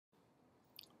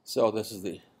So this is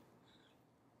the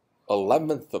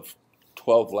 11th of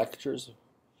 12 lectures.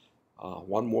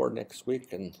 One more next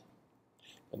week, and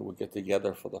we'll get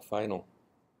together for the final.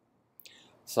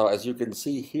 So as you can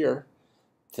see here,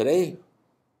 today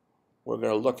we're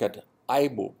going to look at eye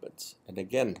movements. And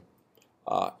again,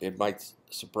 it might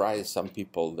surprise some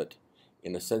people that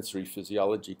in a sensory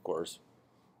physiology course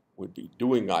we'd be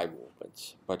doing eye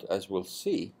movements. But as we'll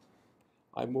see,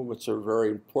 eye movements are very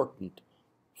important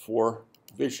for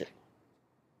vision.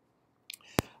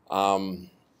 We'll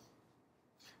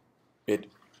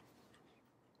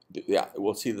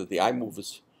see that the eye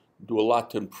movements do a lot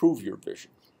to improve your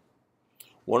vision.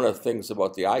 One of the things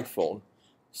about the iPhone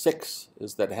 6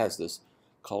 is that it has this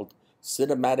called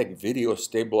cinematic video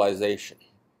stabilization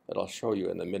that I'll show you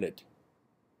in a minute.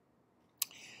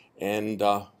 And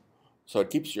so it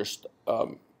keeps your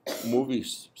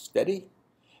movies steady,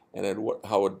 and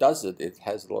how it does it, it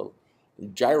has a little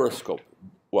gyroscope.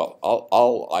 Well,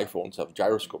 all iPhones have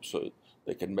gyroscopes, so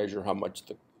they can measure how much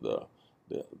the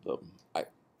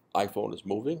iPhone is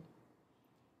moving,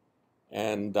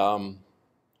 and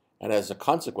as a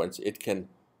consequence, it can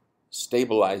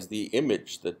stabilize the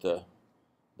image that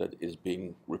is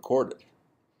being recorded.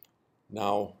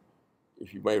 Now,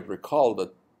 if you may recall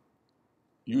that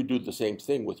you do the same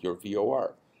thing with your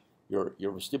VOR. Your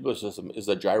vestibular system is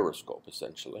a gyroscope,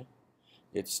 essentially.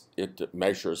 It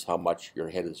measures how much your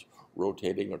head is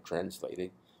rotating or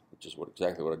translating, which is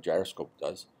exactly what a gyroscope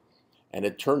does, and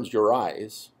it turns your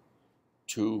eyes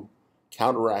to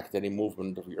counteract any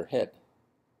movement of your head.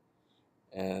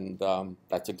 And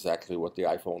that's exactly what the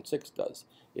iPhone 6 does.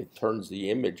 It turns the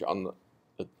image on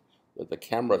that the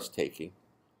camera is taking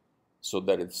so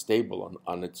that it's stable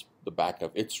on the back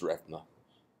of its retina,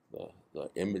 the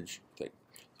image thing.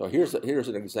 So here's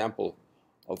an example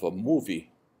of a movie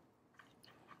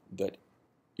that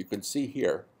you can see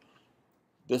here.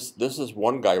 This is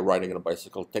one guy riding on a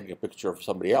bicycle taking a picture of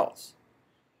somebody else.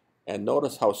 And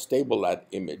notice how stable that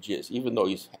image is, even though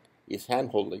he's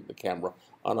hand-holding the camera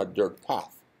on a dirt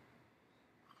path.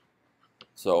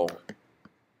 So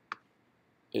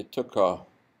it took the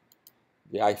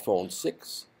iPhone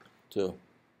 6 to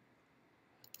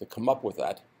come up with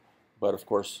that. But of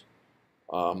course,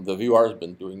 the VR has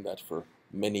been doing that for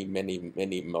many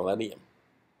millennia.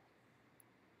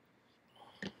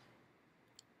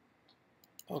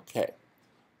 Okay,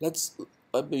 let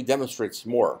me demonstrate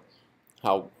some more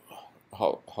how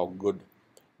good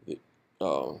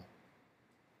how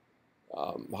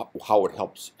it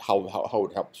helps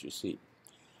you see.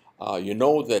 You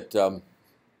know that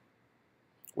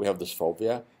we have this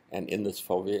fovea, and in this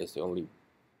fovea is the only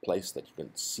place that you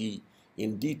can see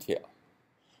in detail.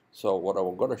 So what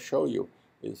I'm going to show you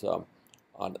is a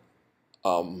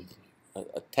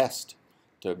test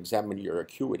to examine your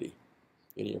acuity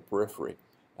in your periphery,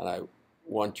 and I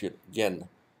want you again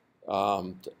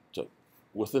to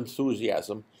with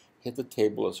enthusiasm, hit the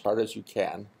table as hard as you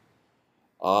can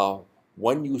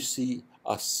when you see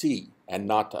a C and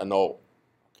not an O.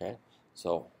 Okay,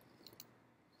 so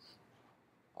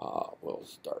we'll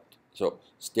start. So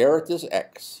stare at this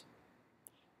X,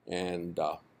 and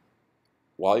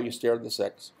while you stare at this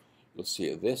X, you'll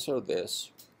see this or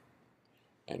this,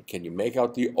 and can you make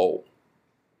out the O?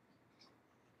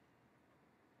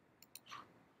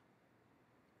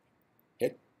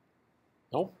 Hit?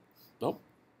 Nope. Nope.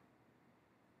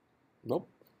 Nope.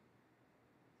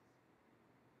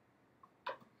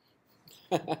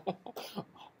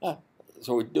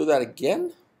 So we do that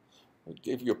again. I'll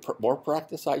give you more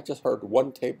practice. I just heard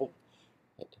one table.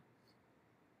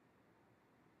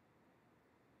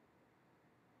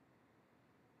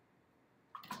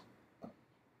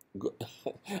 Good.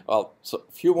 Well, so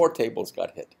a few more tables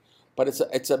got hit, but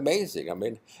it's amazing. I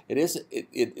mean,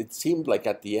 it seemed like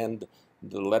at the end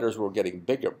the letters were getting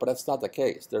bigger, but that's not the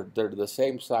case. They're the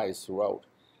same size throughout,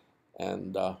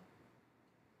 and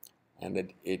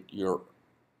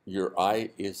your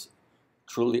eye is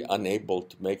truly unable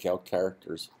to make out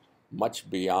characters much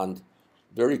beyond,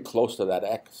 very close to that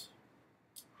X.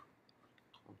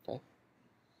 Okay.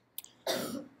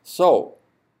 So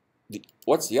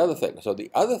what's the other thing? So the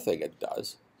other thing it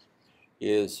does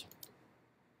is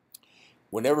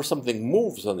whenever something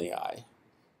moves on the eye,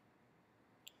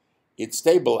 it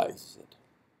stabilizes it.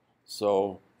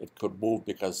 So it could move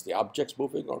because the object's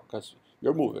moving or because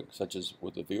you're moving, such as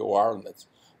with the VOR and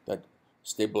that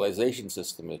stabilization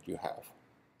system that you have.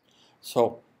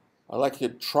 So I'd like to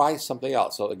try something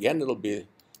else. So again, it'll be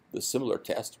the similar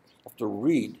test. You have to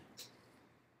read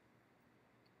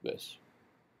this.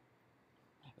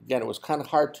 Again, it was kind of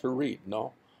hard to read,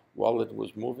 no, while it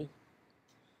was moving.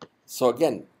 So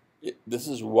again, this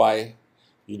is why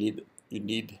you need you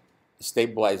need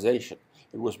stabilization.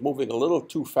 It was moving a little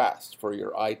too fast for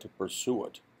your eye to pursue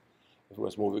it. If it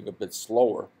was moving a bit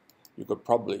slower, you could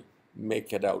probably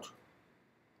make it out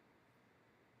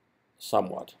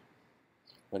somewhat.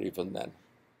 But even then,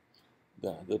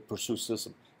 the pursuit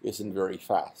system isn't very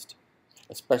fast,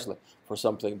 especially for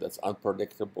something that's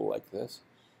unpredictable like this.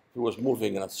 If it was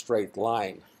moving in a straight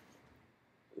line,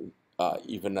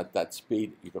 even at that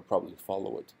speed, you could probably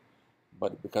follow it.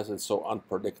 But because it's so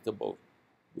unpredictable,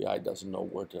 the eye doesn't know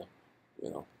where to,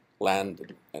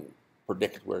 land and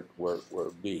predict where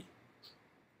it be.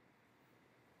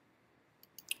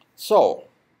 So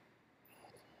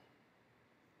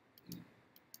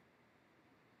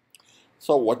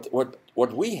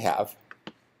what we have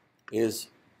is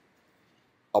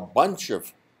a bunch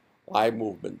of eye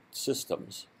movement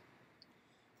systems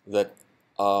that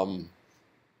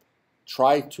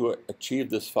try to achieve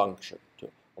this function, to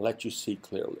let you see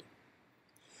clearly.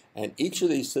 And each of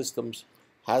these systems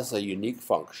has a unique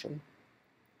function,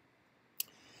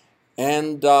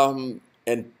 and the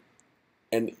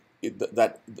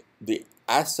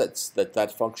assets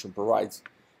that function provides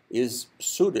is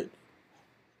suited,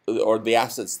 or the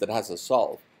assets that has a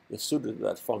solve is suited to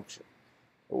that function.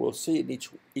 We'll see in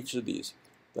each of these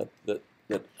that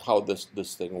how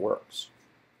this thing works.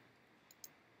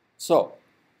 So,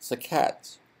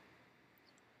 saccades.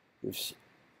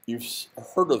 You've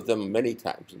heard of them many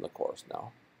times in the course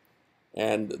now,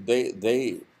 and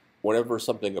they whenever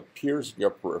something appears in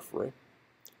your periphery,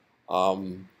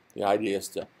 the idea is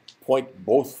to point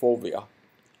both fovea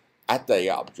at the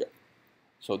object.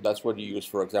 So that's what you use,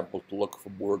 for example, to look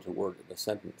from word to word in a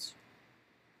sentence.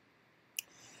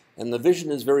 And the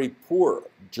vision is very poor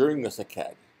during the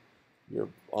saccade. You're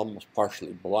almost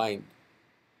partially blind.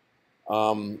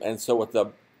 And so what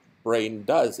the brain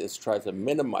does is try to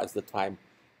minimize the time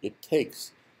it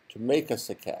takes to make a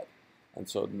saccade. And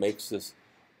so it makes this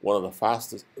one of the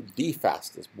fastest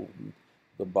movement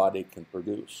the body can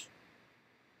produce.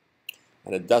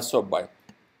 And it does so by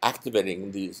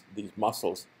activating these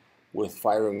muscles with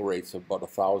firing rates of about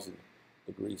 1,000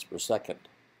 degrees per second.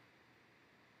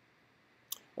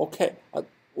 Okay, I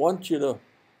want you to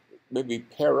maybe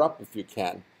pair up if you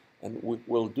can, and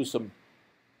we'll do some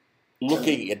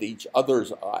looking at each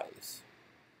other's eyes.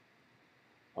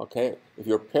 Okay, if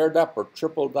you're paired up or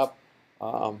tripled up,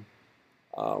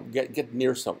 get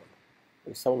near someone.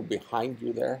 There's someone behind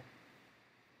you there.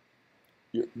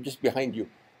 You're just behind you.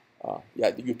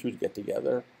 Yeah, you two get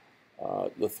together.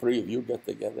 The three of you get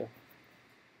together.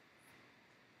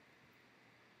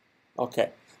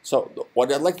 Okay, so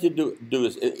what I'd like you to do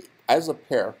is, as a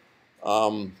pair,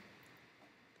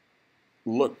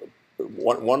 look,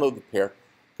 one of the pair,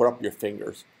 put up your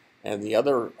fingers, and the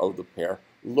other of the pair,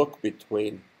 look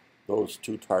between those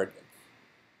two targets.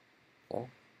 Okay?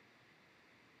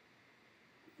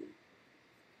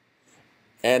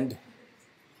 And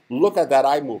look at that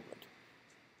eye movement.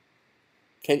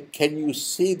 Can you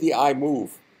see the eye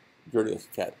move during this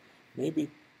saccade? Maybe,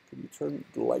 can you turn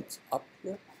the lights up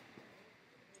here?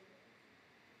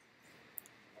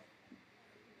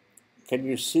 Can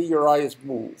you see your eyes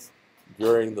move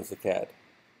during the saccade?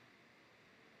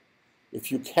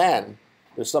 If you can,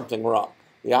 there's something wrong.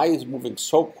 The eye is moving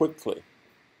so quickly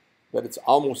that it's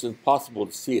almost impossible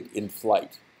to see it in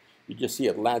flight. You just see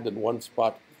it land in one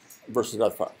spot versus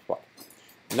another spot.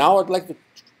 Now I'd like to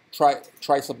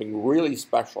try something really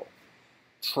special.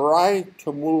 Try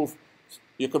to move,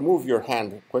 you can move your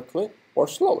hand quickly or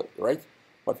slowly, right?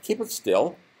 But keep it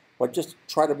still, but just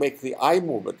try to make the eye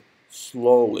movement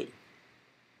slowly.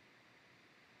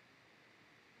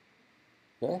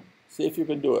 Okay? See if you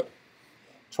can do it.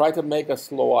 Try to make a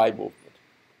slow eye movement,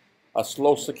 a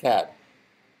slow saccade.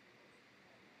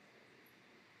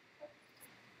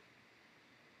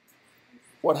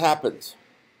 What happens?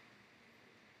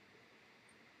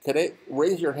 Can I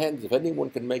raise your hands if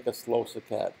anyone can make a slow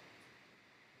saccade,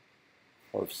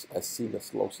 or has seen a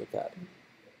slow saccade?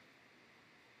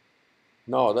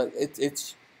 No,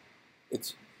 it's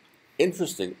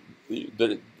interesting.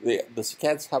 The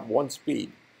saccades have one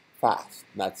speed, fast,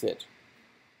 and that's it.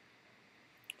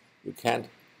 You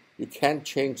can't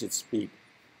change its speed,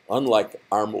 unlike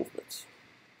our movements.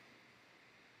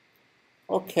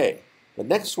 Okay, the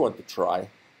next one to try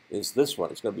is this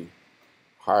one. It's going to be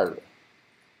harder.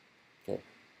 Okay,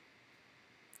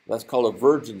 that's called a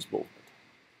Virgin's movement.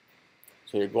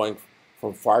 So you're going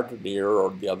from far to near, or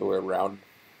the other way around.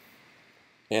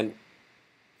 And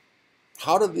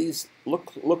how do these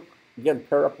look? Look again.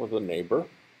 Pair up with a neighbor,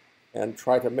 and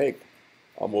try to make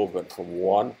a movement from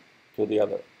one to the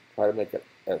other. Try to make it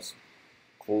as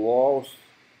close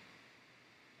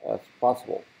as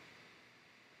possible.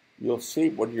 you'll see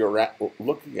when you're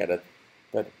looking at it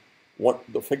that what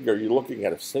the finger you're looking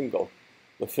at is single.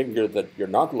 The finger that you're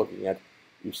not looking at,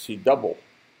 you see double.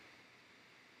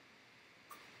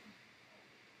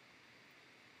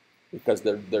 Because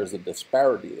there's a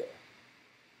disparity there.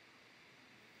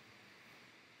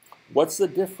 What's the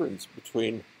difference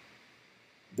between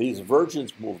these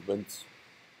vergence movements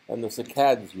and the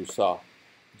saccades you saw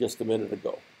just a minute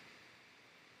ago?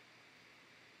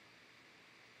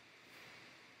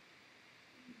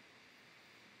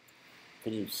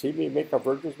 Can you see me make a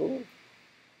vergence movement?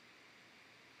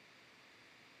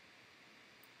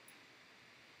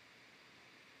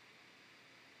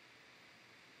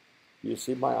 Do you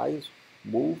see my eyes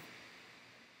move?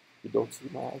 You don't see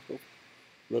my eyes move?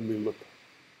 Let me look.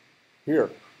 Here.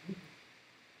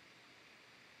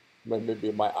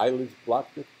 Maybe my eyelids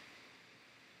blocked it.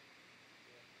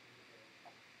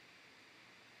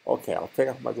 Okay, I'll take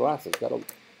off my glasses. That'll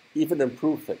even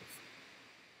improve things.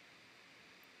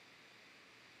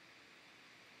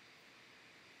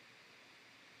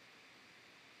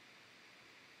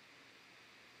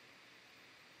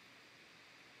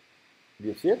 Do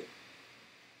you see it?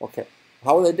 Okay.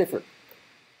 How are they different?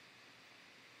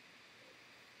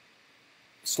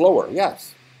 Slower,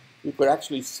 yes. You could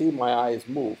actually see my eyes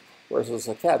move, whereas as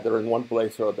a cat, they're in one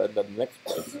place or the next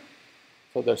place.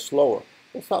 So they're slower.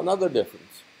 That's another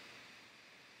difference.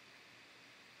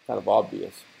 Kind of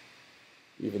obvious,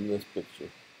 even in this picture.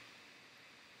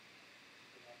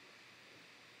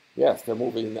 Yes, they're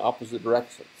moving in the opposite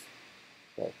directions.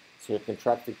 Okay? So you're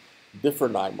contracting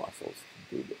different eye muscles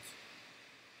to do this.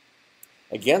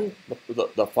 Again,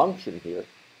 the function here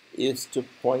is to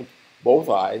point both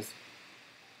eyes,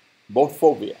 both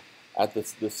fovea, at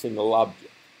this single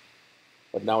object.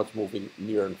 But now it's moving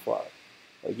near and far.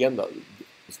 Again,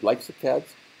 it's like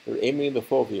saccades, they're aiming the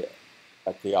fovea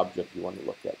at the object you want to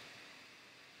look at.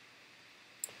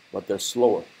 But they're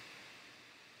slower.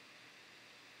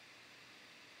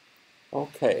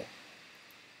 Okay.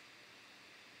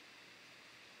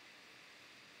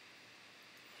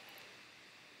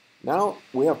 Now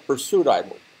we have pursuit eye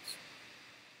movements.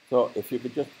 So if you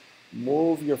could just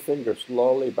move your finger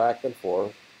slowly back and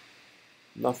forth,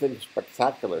 nothing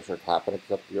spectacular should happen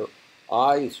except your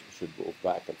eyes should move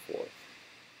back and forth.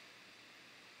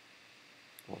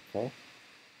 Okay.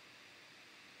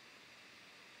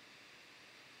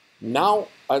 Now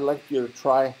I'd like you to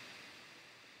try,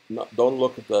 don't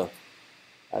look at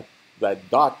that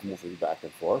dot moving back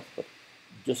and forth, but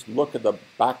just look at the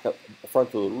back of the front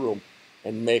of the room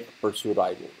and make a pursuit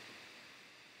eye movement.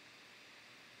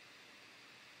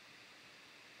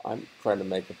 I'm trying to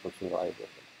make a pursuit eye movement.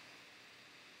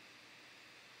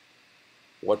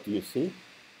 What do you see?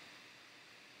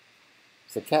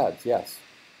 Saccades, yes.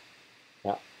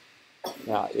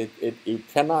 Now, you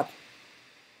cannot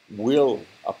will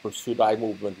a pursuit eye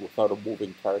movement without a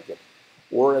moving target,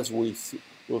 or as we'll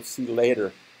see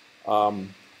later,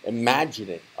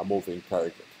 imagining a moving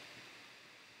target.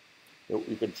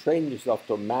 You can train yourself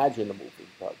to imagine a moving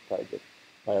target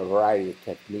by a variety of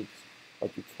techniques,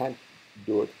 but you can't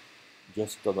do it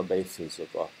just on the basis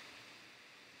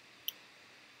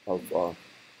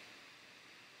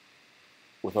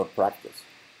without practice.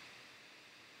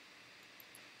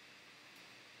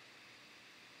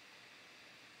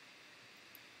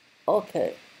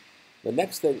 Okay, the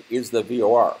next thing is the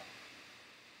VOR.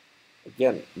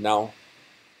 Again, now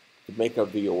to make a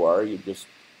VOR, you just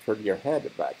turn your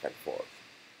head back and forth.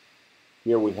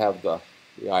 Here we have the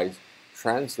eyes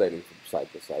translating from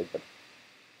side to side, but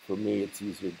for me it's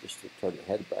easier just to turn the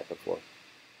head back and forth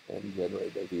and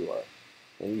generate a VOR.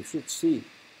 And you should see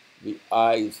the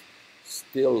eyes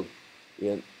still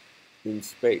in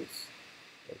space,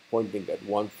 pointing at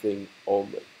one thing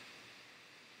only.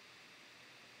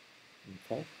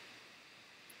 Okay.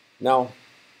 Now,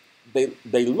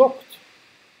 they looked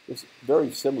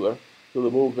very similar to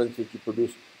the movements that you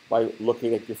produce by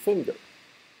looking at your finger.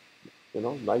 You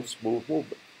know, nice smooth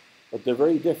movement, but they're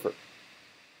very different.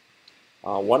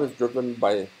 One is driven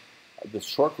by the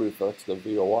short reflex, the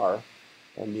VOR,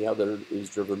 and the other is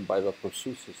driven by the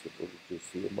pursuit system, which you'll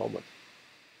see in a moment.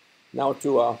 Now,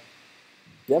 to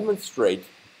demonstrate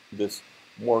this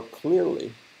more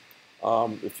clearly,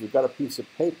 if you've got a piece of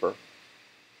paper,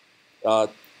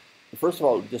 first of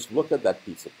all, just look at that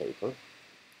piece of paper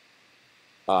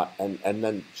and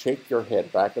then shake your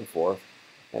head back and forth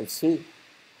and see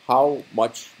how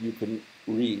much you can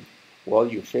read while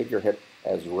you shake your head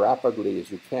as rapidly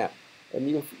as you can. And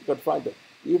you can find that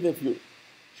even if you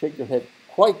shake your head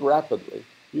quite rapidly,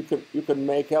 you can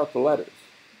make out the letters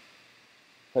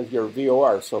because your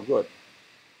VOR is so good.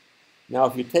 Now,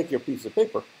 if you take your piece of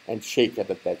paper and shake it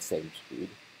at that same speed,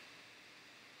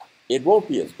 it won't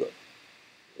be as good.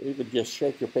 You could just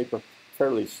shake your paper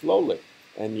fairly slowly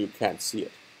and you can't see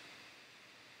it.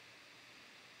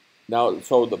 Now,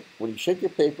 when you shake your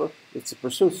paper, it's the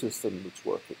pursuit system that's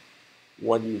working.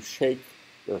 When you shake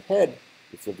your head,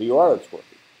 it's the VOR that's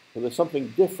working. So there's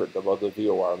something different about the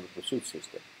VOR and the pursuit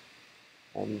system.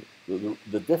 And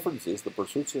the difference is the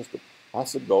pursuit system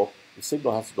has to go, the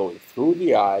signal has to go through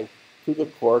the eye, through the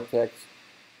cortex,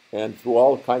 and through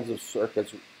all kinds of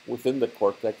circuits within the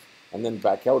cortex, and then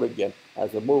back out again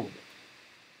as a movement.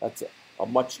 That's a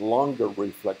much longer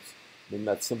reflex than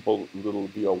that simple little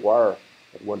VOR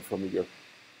that went from your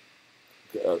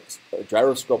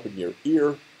gyroscope in your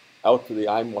ear out to the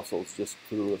eye muscles just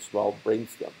through a small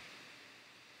brainstem.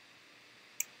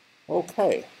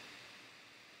 Okay.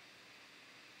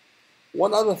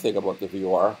 One other thing about the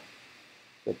VOR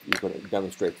that you can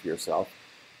demonstrate for yourself,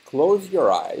 close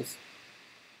your eyes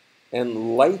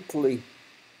and lightly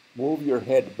move your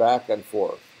head back and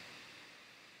forth.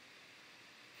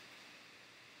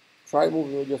 Try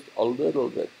moving it just a little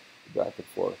bit back and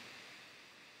forth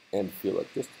and feel it.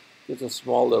 Just a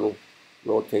small little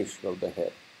rotation of the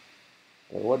head.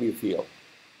 And what do you feel?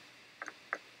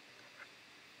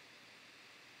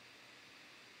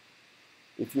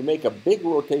 If you make a big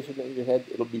rotation in your head,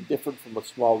 it'll be different from a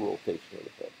small rotation of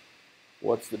the head.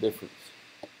 What's the difference?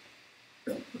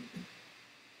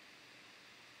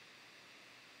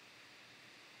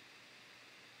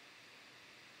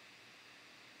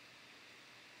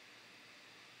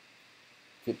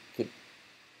 Could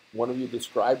one of you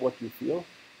describe what you feel?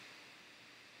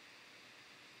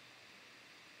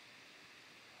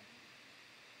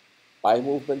 Eye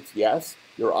movements, yes.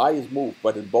 Your eye is moved,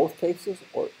 but in both cases,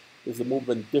 or is the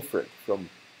movement different from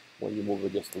when you move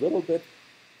it just a little bit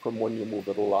from when you move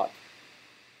it a lot?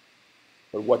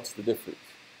 But what's the difference?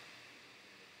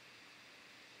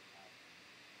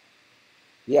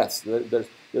 Yes,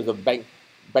 there's a bang,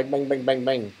 bang, bang, bang, bang,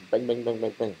 bang, bang, bang, bang,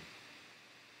 bang, bang.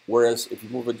 Whereas if you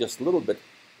move it just a little bit,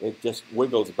 it just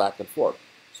wiggles back and forth.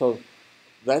 So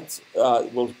that's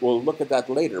we'll look at that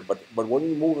later. But when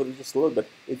you move it just a little bit,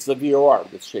 it's the VOR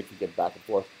that's shaking it back and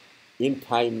forth in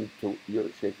time to your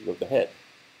shaking of the head.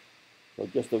 So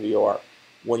just the VOR.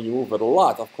 When you move it a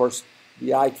lot, of course,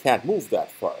 the eye can't move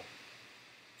that far.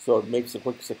 So it makes a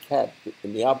quick saccade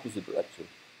in the opposite direction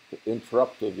to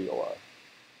interrupt the VOR.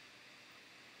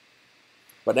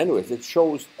 But anyways, it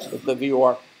shows that the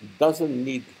VOR doesn't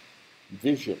need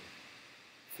vision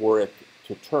for it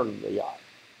to turn the eye.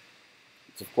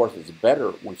 Of course, it's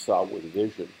better, we saw, with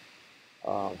vision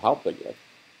helping it,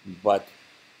 but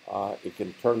it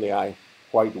can turn the eye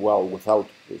quite well without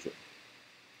vision.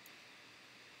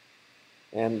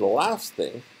 And the last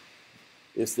thing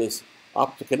is this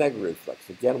optokinetic reflex.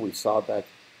 Again, we saw that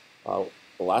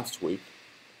last week,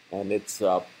 and it's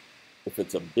if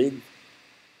it's a big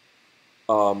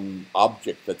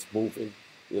object that's moving,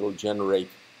 it'll generate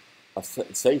a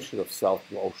sensation of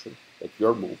self-motion that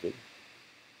you're moving.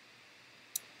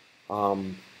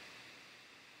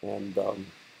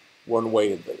 One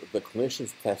way the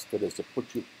clinicians test it is to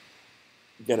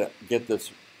get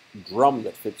this drum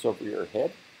that fits over your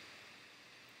head,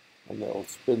 and they'll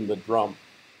spin the drum,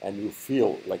 and you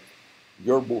feel like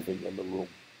you're moving in the room,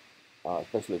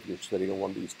 especially if you're sitting in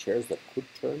one of these chairs that could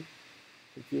turn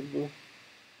repeatedly.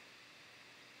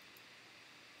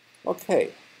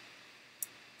 Okay,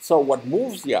 so what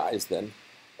moves the eyes then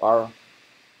are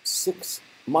 6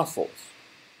 muscles,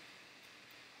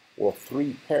 or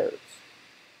 3 pairs.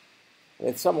 And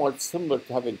it's somewhat similar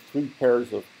to having 3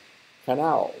 pairs of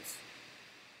canals.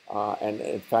 And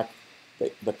in fact,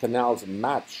 the canals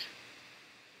match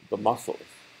the muscles.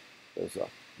 There's a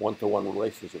one-to-one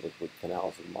relationship with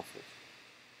canals and muscles.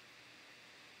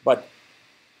 But,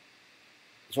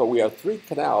 so we have 3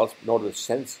 canals in order to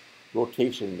sense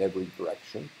rotation in every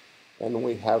direction. And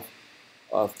we have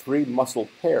 3 muscle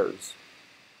pairs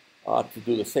to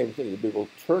do the same thing, to be able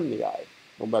to turn the eye,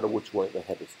 no matter which way the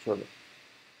head is turning.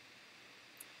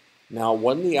 Now,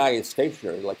 when the eye is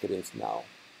stationary, like it is now,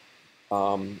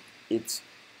 its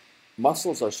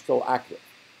muscles are still active.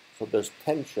 So there's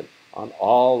tension on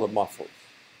all the muscles.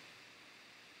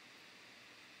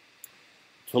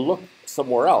 To look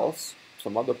somewhere else,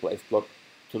 some other place, look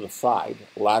to the side,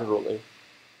 laterally,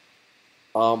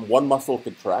 one muscle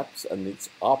contracts and its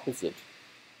opposite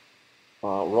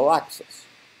relaxes.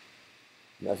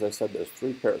 And as I said, there's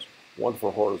 3 pairs, one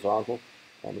for horizontal,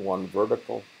 and one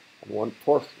vertical, and one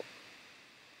torsional.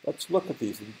 Let's look at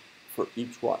these for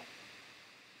each one.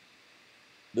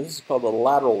 This is called the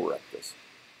lateral rectus.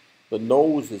 The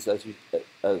nose is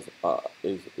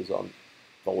is on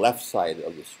the left side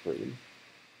of the screen,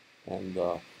 and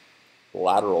the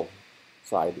lateral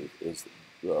side is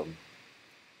on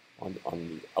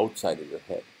the outside of your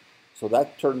head. So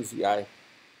that turns the eye,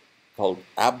 called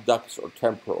abducts or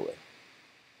temporally.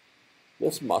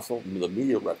 This muscle, the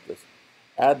medial rectus,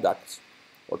 adducts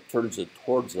or turns it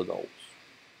towards the nose.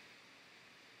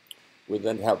 We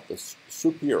then have the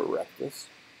superior rectus,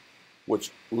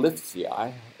 which lifts the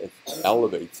eye, it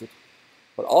elevates it.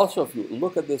 But also, if you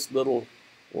look at this little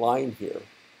line here,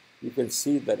 you can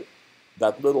see that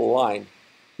that little line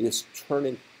is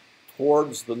turning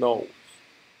towards the nose,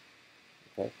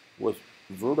 okay, with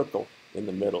vertical in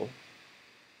the middle,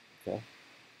 okay.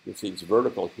 You see it's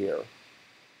vertical here,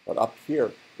 but up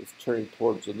here it's turning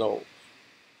towards the nose.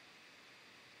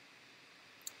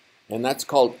 And that's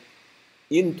called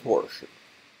intorsion.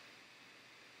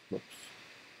 Oops.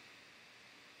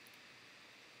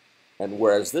 And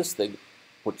whereas this thing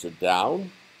puts it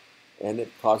down, and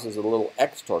it causes a little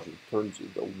extorsion, turns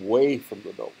it away from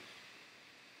the nose.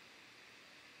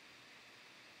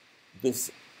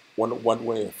 This one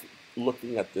way of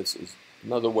looking at this is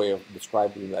another way of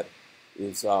describing that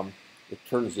is it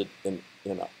turns it in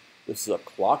a, this is a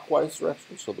clockwise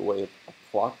direction, so the way a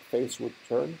clock face would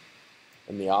turn,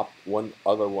 and the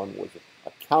other one was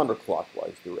a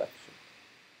counterclockwise direction,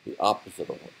 the opposite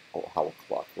of how a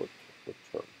clock would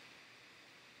turn.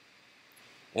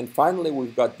 And finally,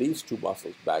 we've got these two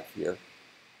muscles back here,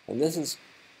 and this is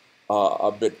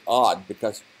a bit odd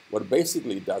because what it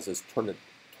basically does is turn it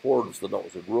towards the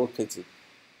nose. It rotates it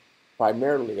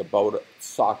primarily about a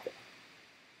socket.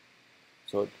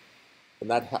 So, and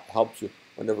that helps you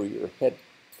whenever your head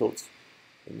tilts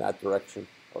in that direction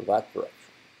or that direction.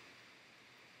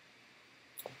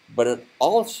 But it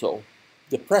also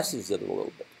depresses it a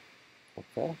little bit,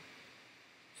 okay?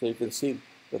 So you can see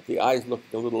that the eye is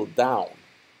looking a little down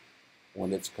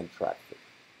when it's contracted.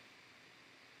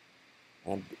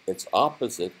 And its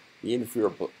opposite, the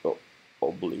inferior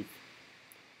oblique,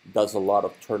 does a lot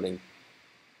of turning.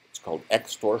 It's called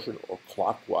extorsion or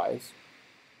clockwise,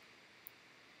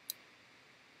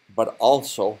 but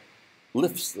also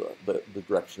lifts the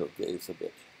direction of gaze a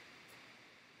bit.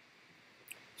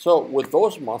 So with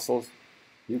those muscles,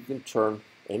 you can turn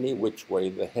any which way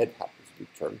the head happens to be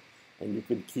turned, and you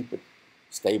can keep it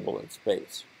stable in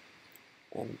space.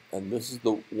 And this is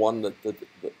the one that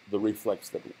the reflex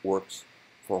that works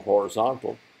for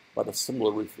horizontal, but a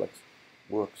similar reflex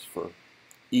works for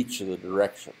each of the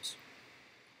directions.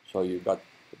 So you've got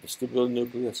the vestibular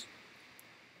nucleus,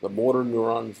 the motor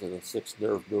neurons in the sixth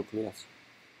nerve nucleus,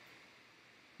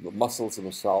 the muscles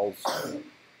themselves,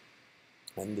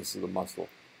 and this is the muscle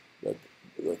that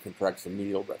contracts the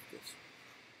medial rectus.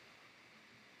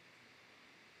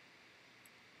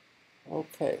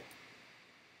 Okay.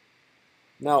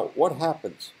 Now, what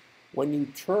happens? When you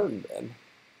turn, then,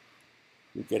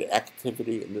 you get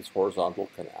activity in this horizontal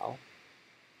canal,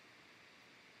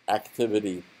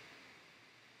 activity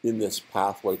in this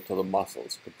pathway to the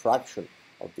muscles, contraction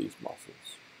of these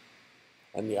muscles,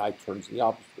 and the eye turns in the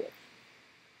opposite direction.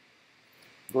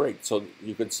 Great, so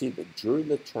you can see that during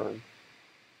the turn,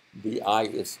 the eye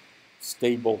is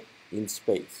stable in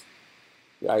space.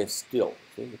 The eye is still.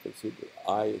 See, you can see the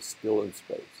eye is still in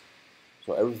space.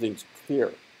 So everything's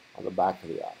clear on the back of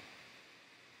the eye.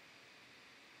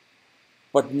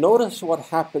 But notice what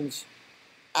happens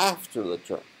after the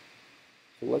turn.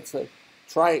 So let's say,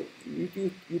 try,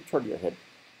 you turn your head.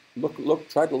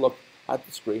 Try to look at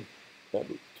the screen,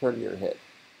 then turn your head.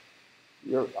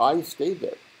 Your eyes stay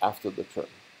there after the turn.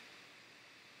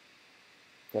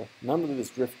 Okay? None of this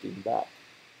drifting back.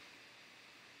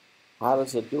 How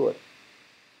does it do it?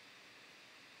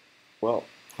 Well,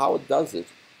 how it does it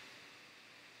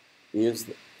is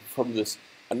from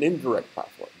an indirect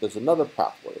pathway. There's another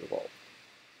pathway involved.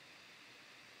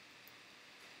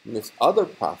 And this other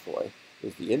pathway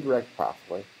is the indirect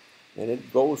pathway, and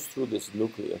it goes through this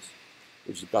nucleus,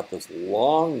 which has got this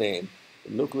long name,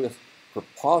 the nucleus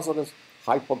prepositus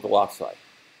hypoglossi,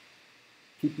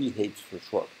 PPH for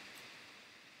short.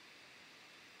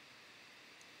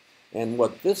 And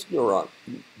what this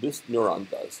neuron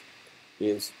does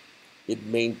is it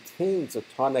maintains a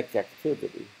tonic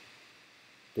activity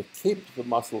to keep the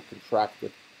muscle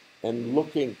contracted and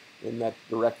looking in that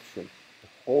direction, to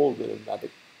hold it in that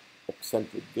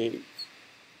eccentric gaze.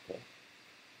 Okay?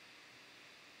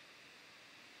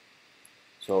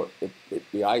 So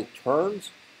the eye turns,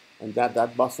 and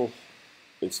that muscle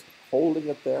is holding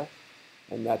it there,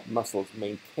 and that muscle is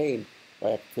maintained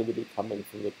by activity coming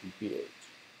from the PPH.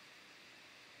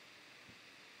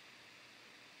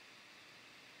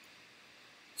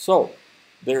 So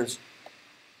there's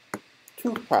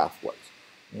two pathways.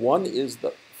 One is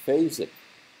the phasic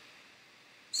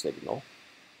signal.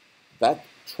 That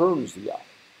turns the eye.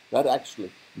 That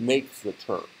actually makes the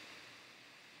turn.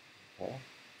 Okay?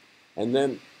 And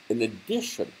then, in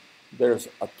addition, there's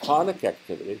a tonic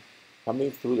activity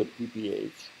coming through the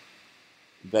PPH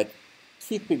that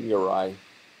keeping your eye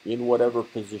in whatever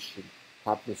position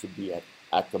happens to be at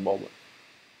the moment.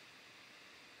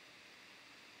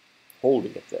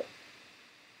 Holding it there.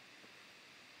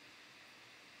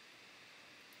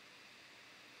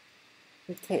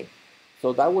 Okay,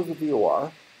 so that was the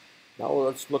VOR. Now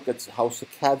let's look at how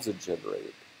saccades are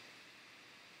generated.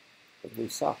 And we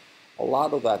saw a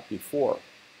lot of that before.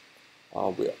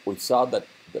 We saw that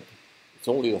it's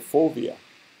only the fovea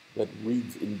that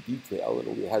reads in detail,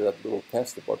 and we had that little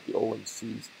test about the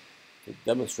ONCs to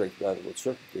demonstrate that with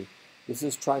certainty. This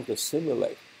is trying to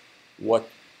simulate what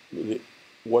you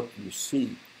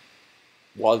see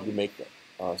while you make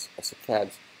a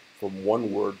saccades from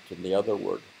one word to the other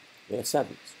word in a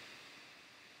sentence.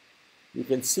 You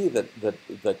can see that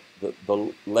the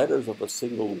letters of a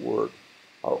single word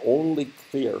are only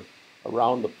clear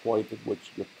around the point at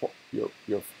which you're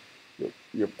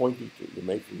pointing to, you're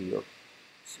making your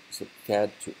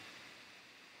saccade to.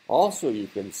 Also, you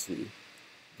can see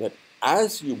that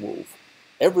as you move,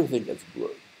 everything gets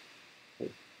blurred.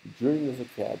 Okay? During the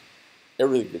saccade,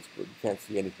 everything gets blurred. You can't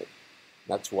see anything.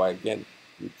 That's why, again,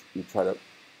 you try to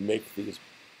make these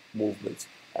movements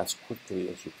as quickly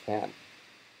as you can.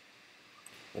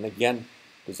 And again,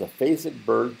 there's a phasic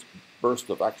burst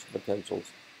of action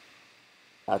potentials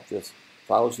at this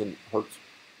 1,000 hertz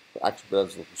action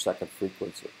potential per second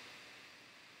frequency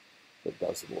that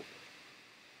does the movement.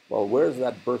 Well, where does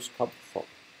that burst come from?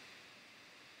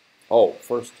 Oh,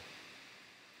 first,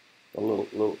 a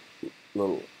little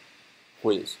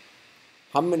quiz.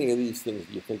 How many of these things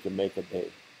do you think you make a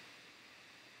day?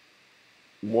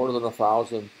 More than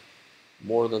 1,000?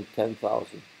 More than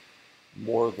 10,000?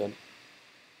 More than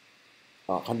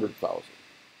 100,000?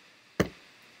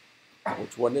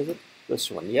 Which one is it?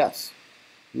 This one, yes.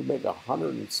 You make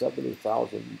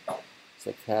 170,000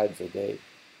 saccades a day.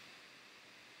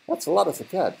 That's a lot of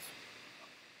saccades.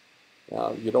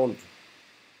 You don't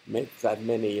make that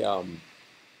many of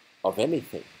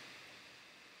anything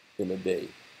in a day,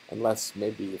 unless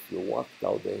maybe if you walked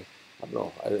all day. I don't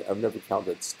know. I've never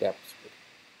counted steps,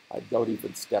 but I doubt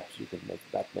even steps you can make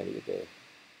that many a day.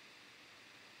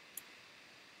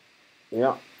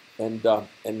 Yeah, and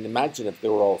imagine if they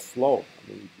were all slow.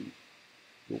 I mean,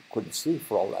 you couldn't see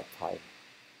for all that time.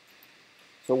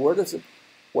 So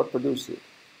what produces it?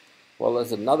 Well,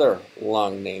 there's another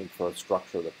long name for a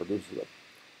structure that produces it.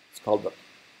 It's called the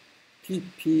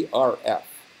PPRF,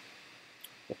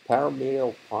 the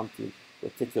Paramedial Pontine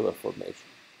Reticular Formation.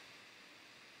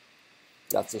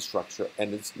 That's the structure,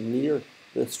 and it's near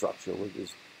this structure, which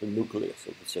is the nucleus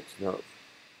of the sixth nerve.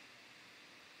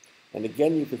 And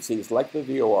again, you can see it's like the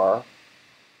VOR.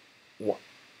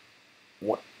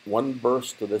 One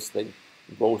burst to this thing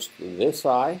goes to this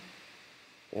eye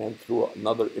and through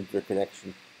another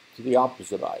interconnection to the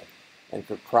opposite eye and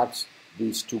contracts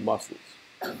these two muscles.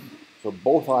 So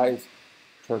both eyes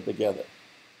turn together.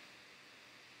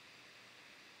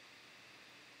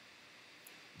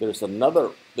 There's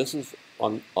another, this is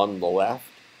on the left,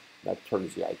 that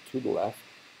turns the eye to the left.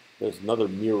 There's another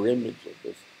mirror image of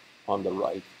this on the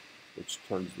right, which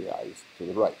turns the eyes to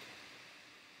the right.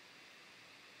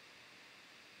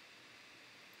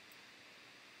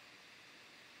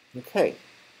 Okay,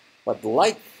 but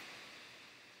like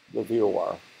the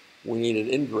VOR, we need an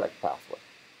indirect pathway.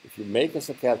 If you make a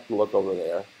saccade to look over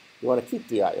there, you want to keep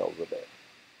the eye over there.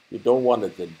 You don't want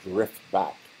it to drift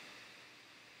back.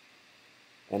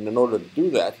 And in order to do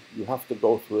that, you have to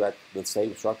go through the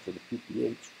same structure, the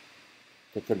PPH,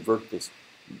 to convert this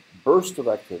burst of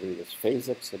activity, this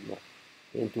phasic signal,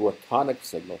 into a tonic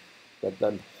signal that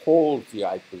then holds the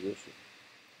eye position,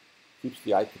 keeps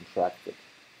the eye contracted,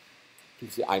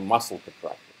 keeps the eye muscle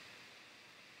contracted.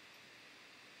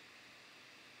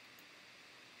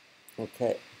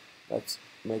 Okay, let's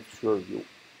make sure you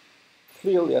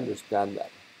clearly understand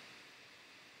that.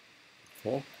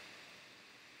 Okay,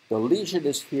 the lesion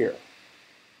is here.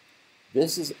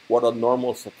 This is what a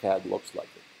normal saccade looks like.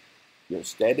 You're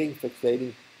steadying,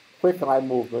 fixating, quick eye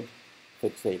movement,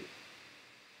 fixating.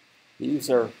 These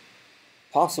are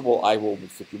possible eye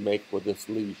movements that you make with this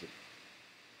lesion.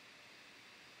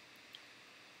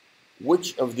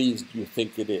 Which of these do you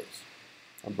think it is?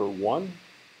 Number 1,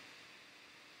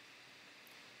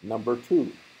 number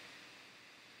 2,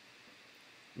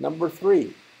 number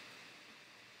 3.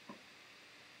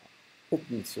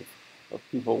 Pittance of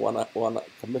people want to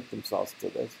commit themselves to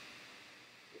this.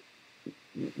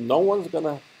 No one's going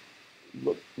to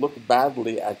look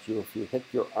badly at you if you hit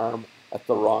your arm at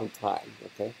the wrong time,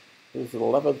 okay? This is the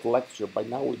 11th lecture. By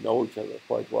now we know each other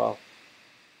quite well.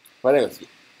 But anyways,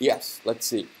 yes, let's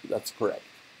see. That's correct.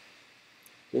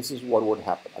 This is what would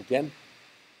happen. Again,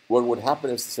 what would happen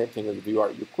is the same thing as the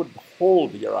VR. You could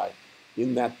hold your eye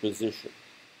in that position,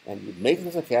 and you make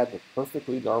the saccade, a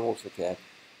perfectly normal saccade,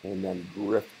 and then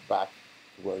drift back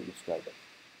to where you started.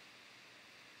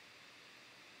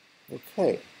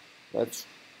 Okay, let's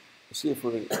see if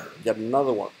we can get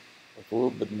another one with a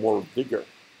little bit more vigor.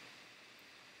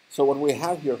 So what we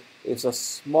have here is a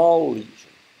small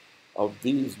lesion of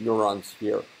these neurons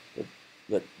here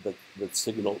that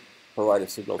provide a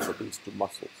signal for these two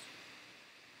muscles.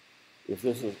 If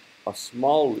this is a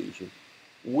small lesion,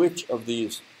 which of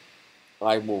these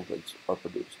eye movements are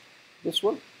produced? This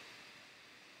one?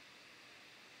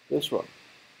 This one?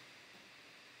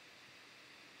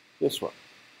 This one?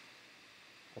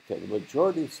 Okay, the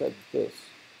majority said this.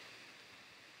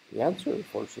 The answer,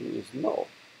 unfortunately, is no.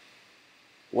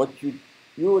 What you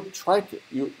would try to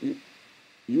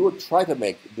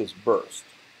make this burst,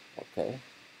 okay,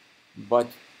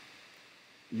 but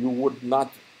you would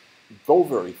not go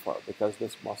very far because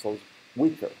this muscle is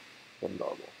weaker than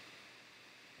normal.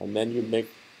 And then you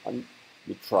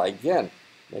try again,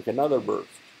 make another burst.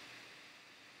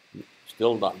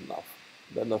 Still not enough.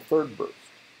 Then a third burst.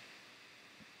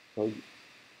 So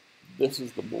this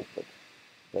is the movement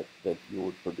that you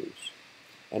would produce.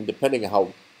 And depending on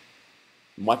how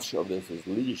much of this is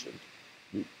lesioned,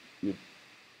 you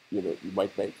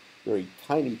might make very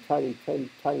tiny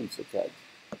saccades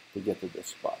to get to this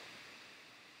spot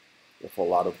if a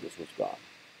lot of this was gone.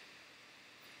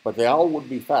 But they all would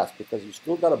be fast because you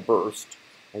still got a burst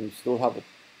and you still have a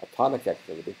tonic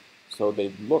activity, so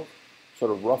they look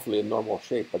sort of roughly in normal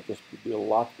shape, but just be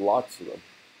lots of them.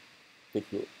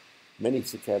 Take you many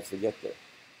saccades to get there.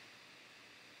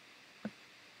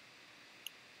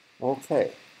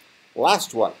 Okay,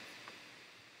 last one.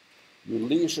 You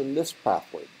lesion this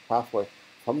pathway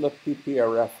from the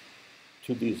PPRF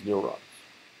to these neurons.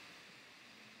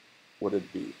 Would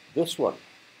it be this one,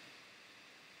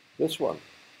 this one,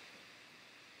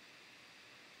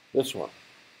 this one?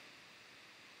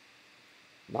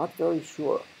 Not very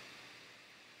sure.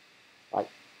 I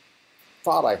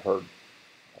thought I heard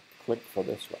a click for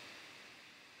this one.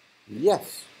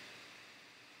 Yes.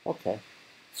 Okay.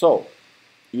 So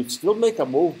you'd still make a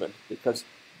movement because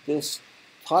this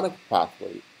tonic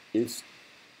pathway is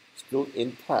still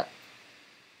intact.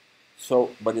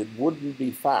 So, but it wouldn't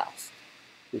be fast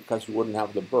because you wouldn't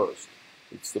have the burst.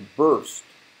 It's the burst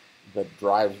that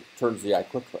turns the eye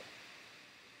quickly.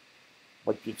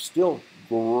 But you'd still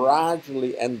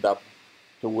gradually end up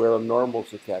to where a normal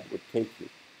saccade would take you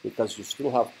because you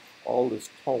still have all this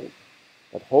tone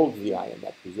that holds the eye in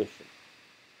that position.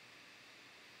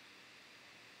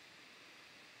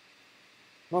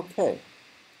 Okay,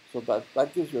 so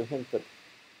that gives you a hint that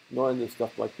knowing this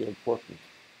stuff might be important.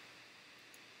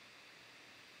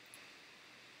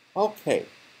 Okay,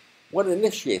 what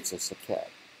initiates a saccade?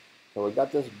 So we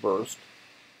got this burst.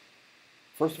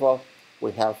 First of all,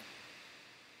 we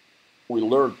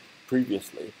learned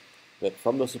previously that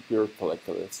from the superior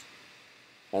colliculus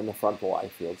and the frontal eye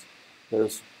fields,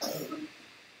 there's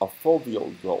a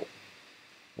foveal zone.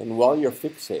 And while you're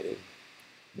fixating,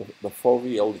 the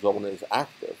foveal zone is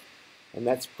active, and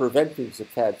that's preventing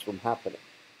saccades from happening.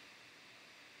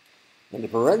 And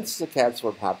it prevents saccades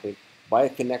from happening by a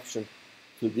connection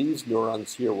to these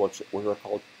neurons here, which are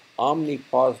called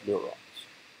omnipause neurons.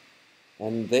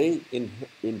 And they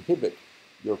inhibit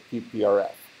your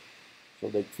PPRF. So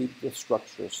they keep this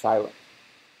structure silent.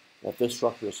 If this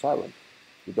structure is silent,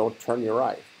 you don't turn your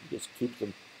eyes. You just keep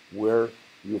them where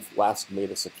you've last made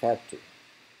a saccade to.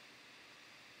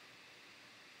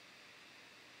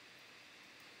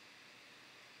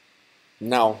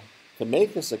 Now, to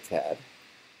make a saccade,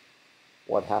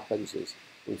 what happens is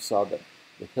we saw that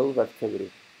the hill of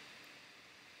activity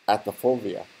at the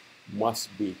fovea must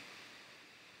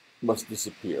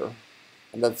disappear,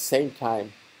 and at the same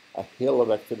time, a hill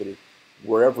of activity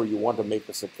wherever you want to make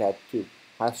a saccade to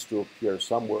has to appear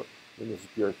somewhere in the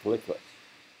superior colliculus.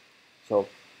 So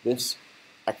this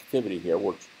activity here,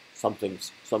 which some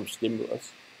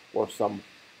stimulus or some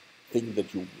thing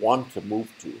that you want to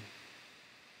move to,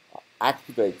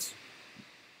 activates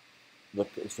the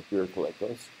superior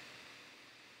colliculus,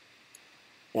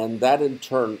 and that in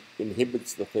turn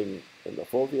inhibits the thing in the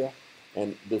fovea,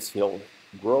 and this hill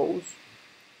grows.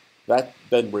 That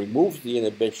then removes the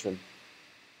inhibition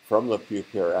from the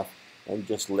PPRF and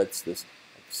just lets this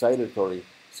excitatory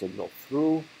signal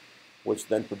through, which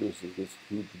then produces this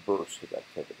huge burst of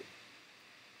activity.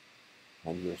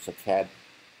 And your saccade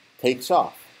takes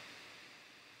off.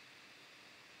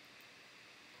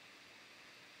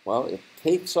 Well, it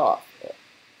takes off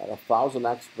at 1,000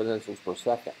 exponentials per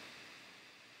second.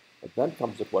 But then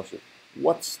comes the question,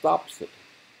 what stops it?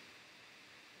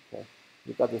 Okay.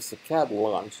 You've got the Saccade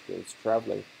launched, it's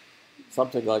traveling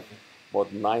something like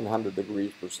about 900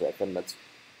 degrees per second. That's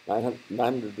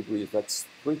 900 degrees, that's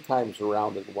 3 times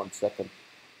around in 1 second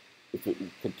if it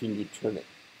continued turning.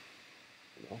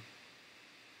 You know?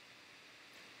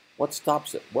 What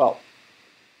stops it? Well,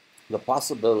 the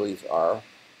possibilities are,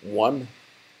 one,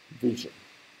 vision.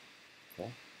 Okay?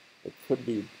 It could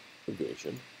be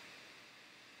vision,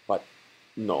 but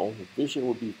no, vision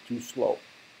would be too slow.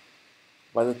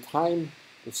 By the time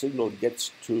the signal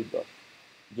gets to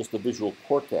just the visual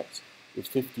cortex, is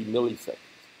 50 milliseconds.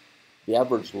 The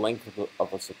average length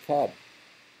of a saccade,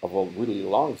 of a really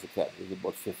long saccade, is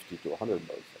about 50 to 100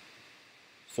 milliseconds.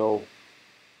 So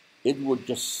it would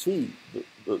just see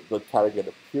the target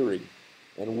appearing,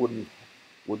 and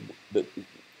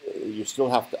you still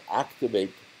have to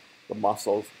activate the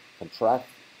muscles, contract,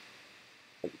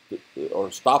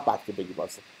 or stop activating the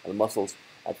muscle, and the muscles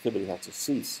activity has to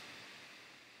cease.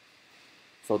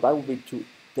 So that would be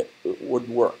it would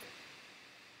work.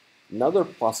 Another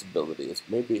possibility is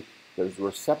maybe there's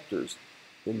receptors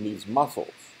in these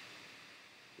muscles,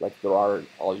 like there are in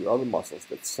all your other muscles,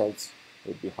 that sense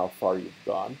maybe how far you've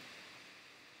gone,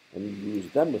 and you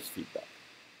use them as feedback.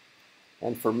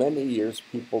 And for many years,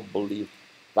 people believed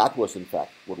that was in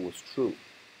fact what was true.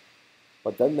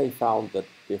 But then they found that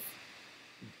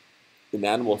in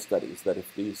animal studies, that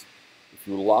if you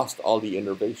lost all the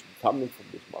innervation coming from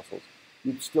these muscles,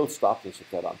 you'd still stop the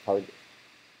saccade on target.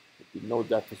 There'd be no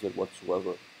deficit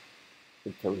whatsoever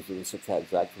in terms of the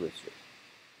saccade's accuracy.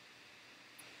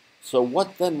 So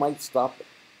what then might stop it?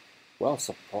 Well,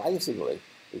 surprisingly,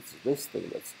 it's this thing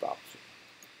that stops it.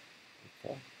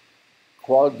 Okay?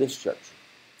 Choroid discharge.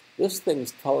 This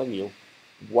thing's telling you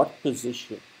what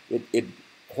position. It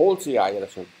holds the eye at a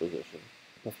certain position.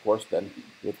 Of course, then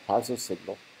it has a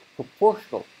signal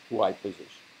proportional to eye position.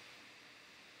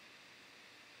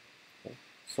 Okay?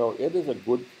 So it is a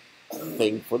good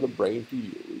thing for the brain to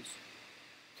use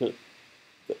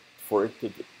for it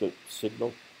to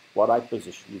signal what eye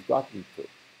position you've gotten to,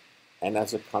 and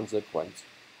as a consequence,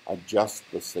 adjust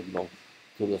the signal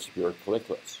to the superior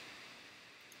colliculus.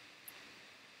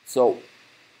 So,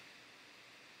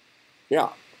 yeah,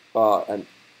 and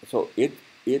so it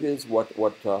is what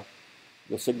the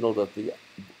signal that the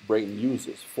brain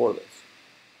uses for this.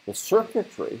 The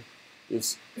circuitry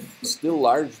is still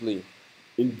largely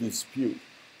in dispute,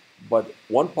 but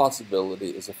one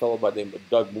possibility is a fellow by the name of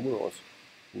Doug Munoz,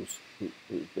 who's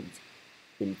been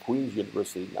in Queen's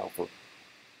University now for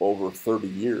over 30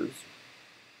 years,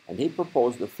 and he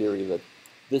proposed the theory that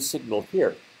this signal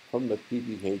here from the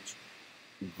PPH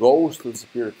goes to the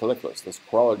superior colliculus. This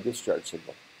choroid discharge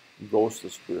signal goes to the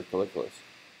superior colliculus,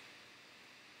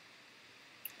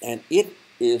 and it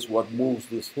is what moves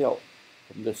this hill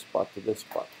from this spot to this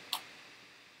spot.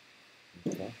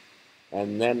 Okay?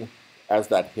 And then as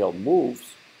that hill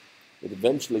moves, it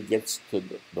eventually gets to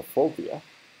the fovea.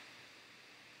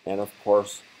 And of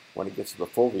course, when it gets to the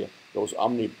fovea, those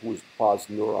omnipause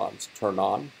neurons turn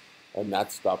on, and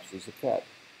that stops the saccade.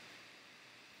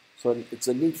 So it's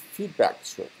a neat feedback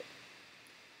circuit.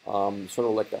 Sort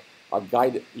of like a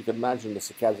guided, you can imagine the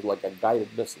saccades like a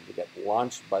guided missile. They get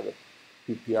launched by the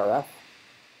PPRF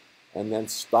and then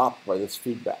stopped by this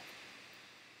feedback.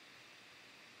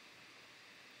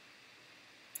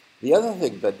 The other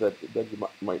thing that you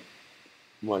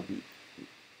might be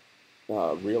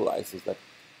realize is that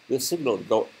this signal,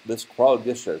 this choroid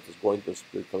discharge is going to the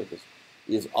superior colliculus,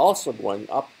 is also going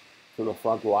up to the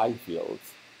frontal eye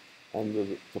fields and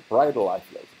the parietal eye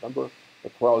fields. Remember, the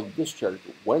choroid discharge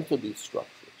went to these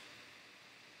structures.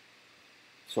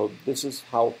 So this is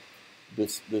how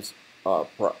this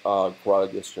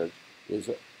choroid discharge is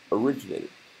originated.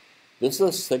 This is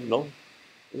a signal.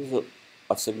 This is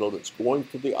a signal that's going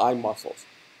to the eye muscles,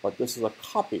 but this is a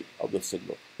copy of the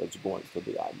signal that's going to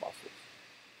the eye muscles.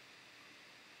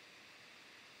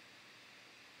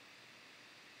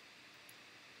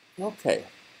 Okay,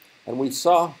 and we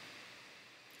saw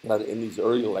that in these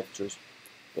early lectures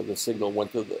that the signal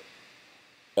went to the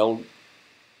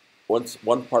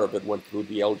one part of it went through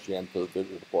the LGN to the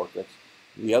visual cortex,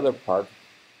 the other part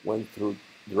went through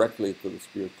directly to the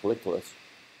superior colliculus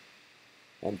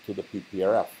and to the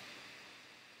PPRF.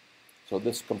 So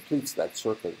this completes that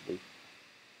circuit we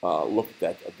looked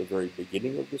at the very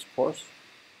beginning of this course.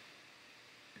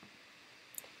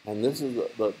 And this is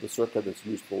the circuit that's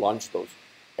used to launch those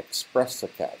express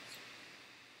saccades.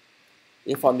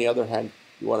 If, on the other hand,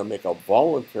 you want to make a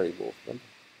voluntary movement,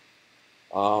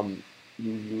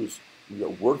 you your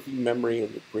working memory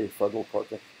in the prefrontal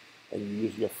cortex, and you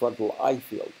use your frontal eye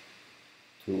field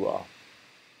to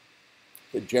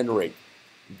generate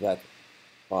that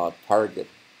target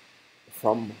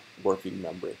from working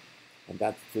memory. And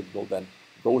that signal then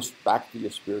goes back to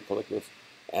your superior colliculus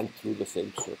and through the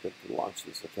same circuit to launch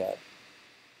the saccade.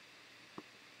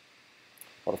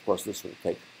 But of course, this will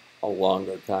take a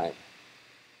longer time.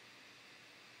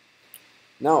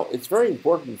 Now, it's very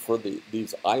important for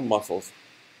these eye muscles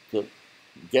to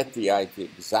get the eye to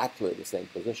exactly the same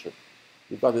position.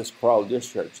 You've got this choroidal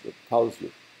discharge that tells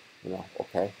you,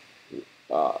 okay,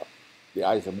 the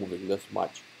eyes are moving this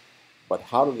much. But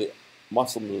how do the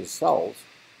muscle cells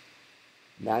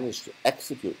manage to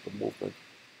execute the movement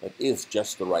that is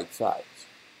just the right size?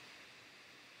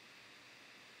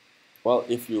 Well,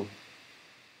 if you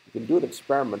can do an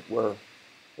experiment where,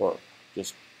 or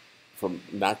just from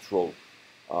natural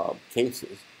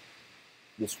cases,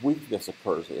 this weakness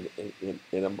occurs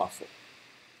in a muscle.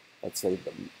 Let's say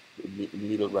the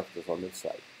medial rectus on this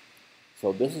side.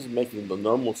 So this is making the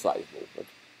normal size movement.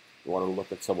 You want to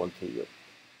look at someone to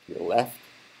your left.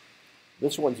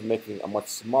 This one's making a much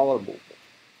smaller movement.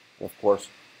 And of course,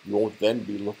 you won't then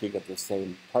be looking at the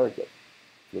same target.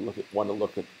 If you want to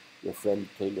look at your friend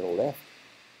to your left,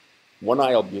 one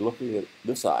eye will be looking at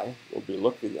this eye, will be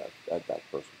looking at that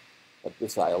person, but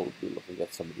this eye will be looking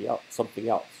at something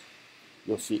else.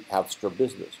 You'll have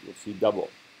strabismus, you'll see double.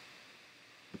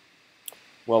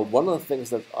 Well, one of the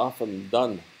things that's often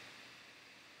done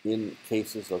in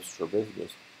cases of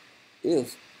strabismus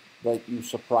is that you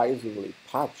surprisingly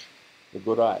patch the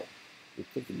good eye. You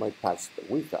think you might patch the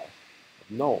weak eye, but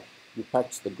no, you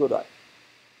patch the good eye.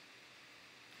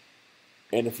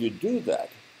 And if you do that,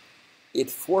 it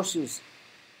forces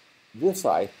this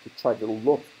eye to try to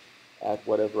look at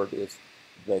whatever it is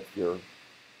that you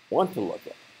want to look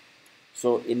at.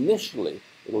 So initially,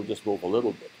 it'll just move a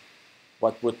little bit.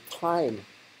 But with time,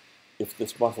 if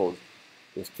this muscle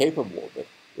is capable of it,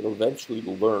 it'll eventually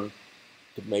learn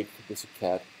to make the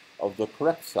saccade of the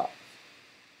correct size.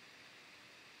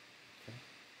 Okay.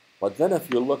 But then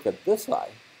if you look at this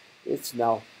eye, it's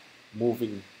now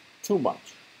moving too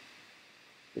much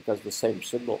because the same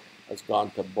signal has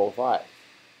gone to both eyes.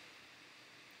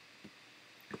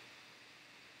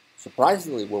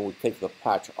 Surprisingly, when we take the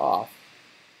patch off,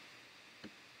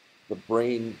 the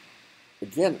brain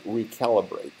again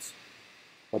recalibrates,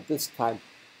 but this time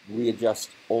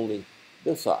readjusts only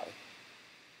this eye.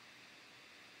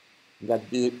 And that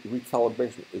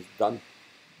recalibration is done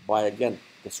by, again,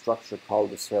 the structure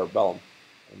called the cerebellum,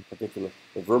 in particular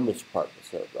the vermis part of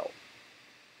the cerebellum.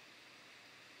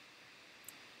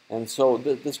 And so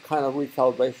this kind of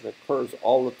recalibration occurs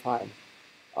all the time,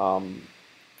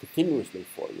 continuously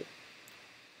for you.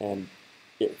 And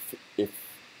if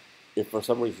for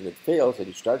some reason it fails and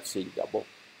you start seeing double,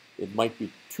 it might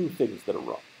be two things that are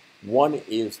wrong. One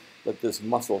is that this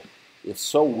muscle is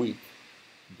so weak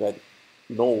that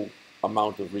no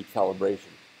amount of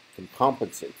recalibration can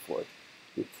compensate for it.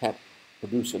 You can't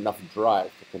produce enough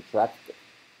drive to contract it.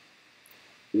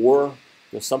 Or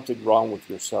there's something wrong with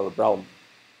your cerebellum,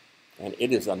 and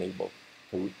it is unable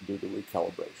to do the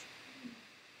recalibration.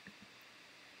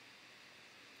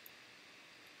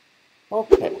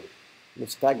 Okay,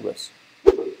 nystagmus.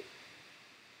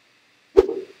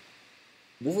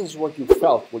 This is what you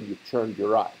felt when you turned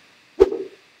your eye.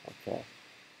 Okay,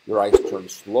 your eyes turned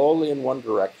slowly in one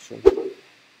direction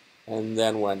and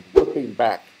then went whipping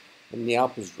back in the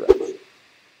opposite direction.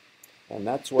 And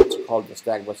that's what's called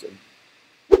nystagmus. And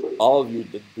all of you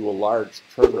that do a large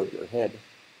turn of your head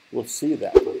will see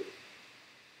that.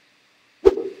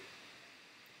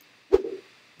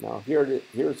 Now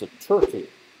here's a turkey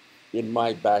in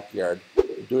my backyard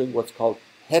doing what's called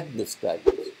head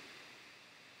nystagmus.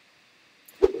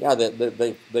 Yeah,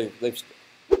 they've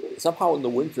somehow in the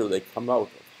winter they come out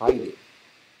of hiding,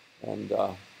 and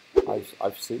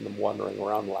I've seen them wandering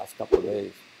around the last couple of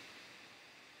days.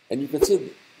 And you can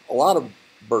see a lot of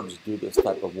birds do this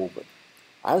type of movement.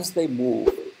 As they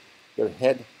move, their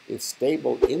head is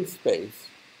stable in space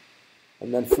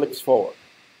and then flicks forward.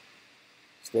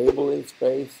 Stable in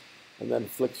space and then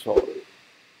flicks forward.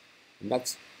 And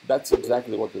that's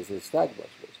exactly what this nystagmus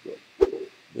was doing.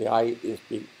 The eye is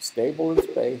being stable in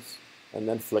space and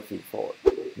then flicking forward.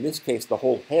 In this case, the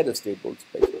whole head is stable in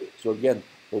space. So again,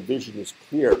 the vision is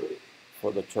clear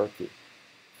for the turkey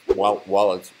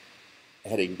while it's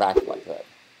heading back like that.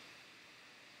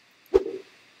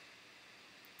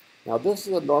 Now this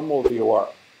is a normal VOR.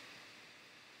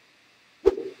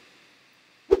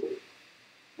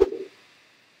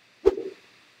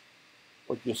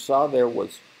 What you saw there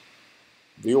was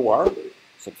VOR,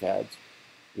 saccades,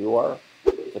 VOR,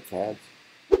 saccades.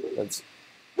 That's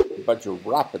a bunch of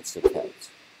rapid saccades.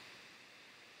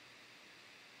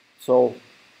 So,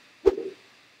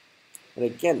 and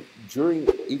again, during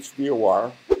each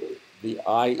VOR, the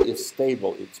eye is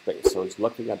stable in space. So it's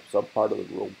looking at some part of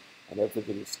the room and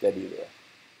everything is steady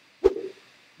there.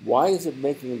 Why is it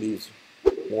making these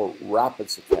more rapid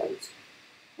saccades?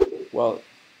 Well,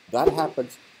 that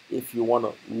happens if you want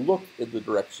to look in the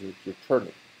direction that you're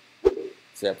turning.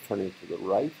 Say I'm turning to the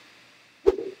right.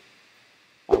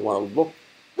 I want to look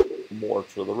more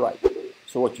to the right.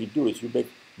 So what you do is you make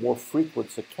more frequent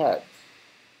saccades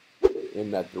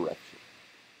in that direction.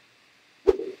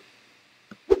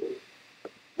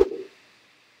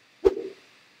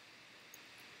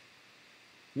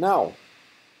 Now,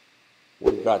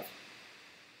 we've got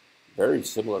very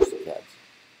similar saccades.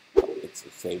 It's the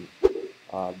same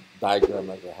diagram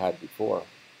as I had before.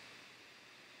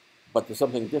 But there's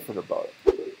something different about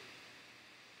it.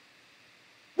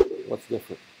 What's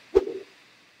different?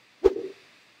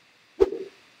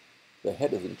 The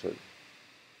head isn't turned.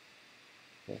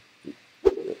 Okay.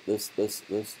 This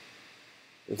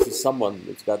is someone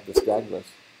that's got nystagmus,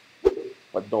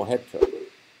 but no head turn.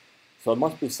 So it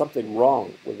must be something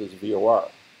wrong with his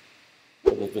VOR,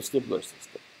 with his vestibular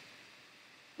system.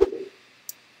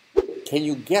 Can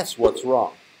you guess what's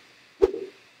wrong?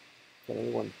 Can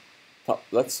anyone?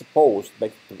 Let's suppose,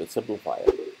 to simplify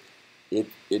it,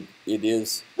 it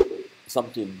is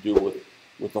something to do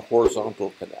with the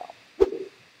horizontal canal.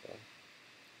 Okay.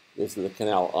 Is the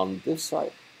canal on this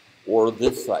side or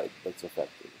this side that's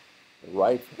affected? The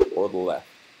right or the left?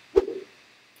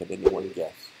 Can anyone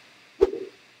guess?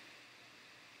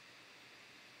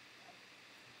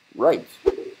 Right.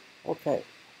 Okay.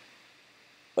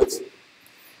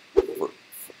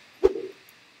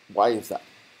 Why is that?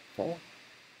 Okay.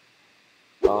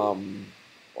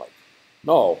 Right.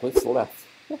 No, it's the left.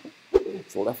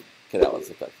 It's the left canal is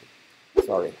affected.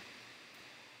 Sorry.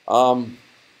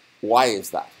 Why is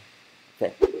that?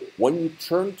 Okay. When you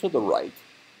turn to the right,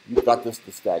 you've got this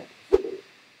nystagmus.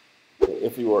 Okay.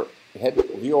 If your head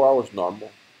VOR was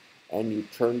normal and you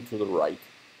turn to the right,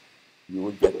 you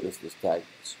would get this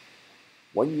nystagmus.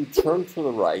 When you turn to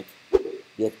the right,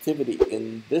 the activity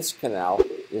in this canal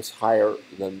is higher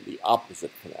than the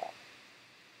opposite canal.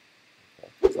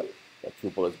 Okay. That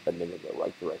pupil is bending in the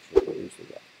right direction, producing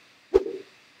that.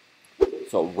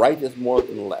 So right is more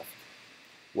than left.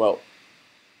 Well,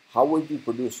 how would you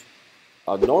produce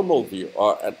a normal VOR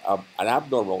or an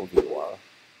abnormal VOR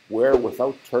where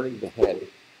without turning the head,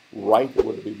 right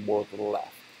would be more than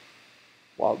left?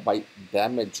 Well, by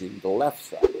damaging the left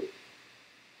side.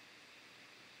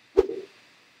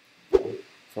 Okay.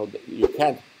 So you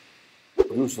can't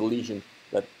produce a lesion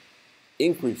that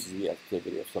increases the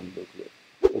activity of some nucleus,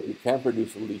 but you can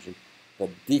produce a lesion that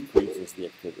decreases the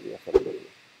activity of some nucleus.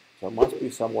 So it must be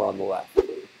somewhere on the left.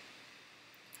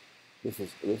 This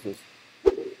is.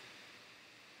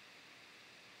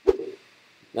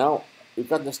 Now we've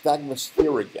got nystagmus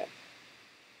here again,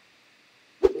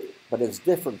 but it's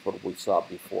different from what we saw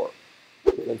before.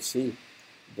 You can see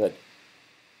that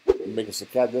you make a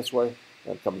saccade this way,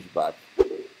 and it comes back.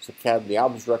 Saccade in the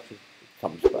opposite direction, it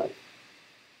comes back.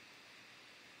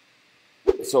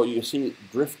 So you see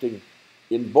drifting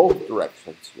in both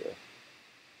directions here.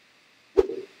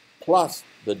 Plus,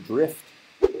 the drift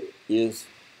is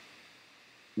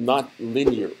not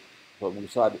linear. So we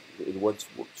saw it was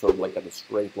sort of like in a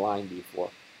straight line before.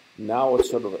 Now it's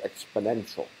sort of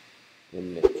exponential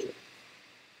in nature.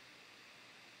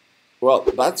 Well,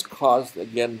 that's caused,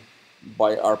 again,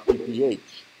 by our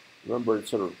PPH. Remember, it's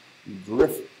sort of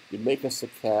drift. You make a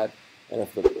saccade, and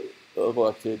if the level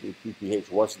activity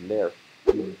PPH wasn't there,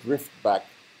 you drift back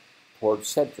towards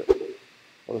center.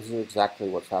 Well, this is exactly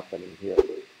what's happening here.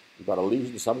 You've got a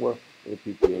lesion somewhere in the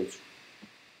PPH,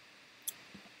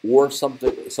 or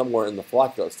something somewhere in the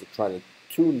flocculus to try to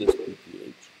tune this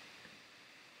PPH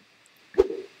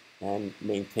and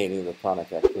maintaining the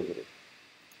tonic activity.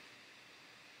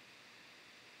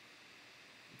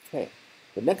 Okay,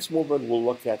 the next movement we'll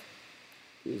look at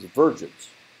is vergence.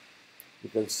 You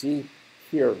can see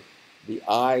here the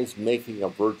eyes making a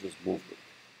vergence movement.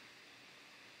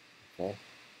 Okay,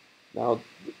 now,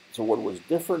 so what was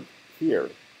different here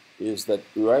is that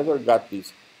you either got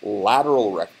these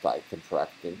lateral recti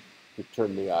contracting to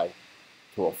turn the eye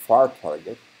to a far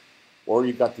target, or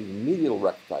you got the medial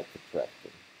recti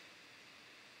contracting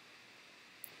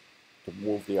to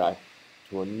move the eye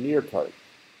to a near target.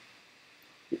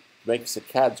 To make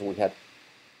saccades, we had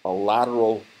a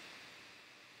lateral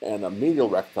and a medial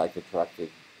recti contracting,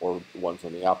 or ones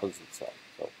on the opposite side.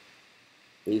 So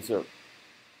these are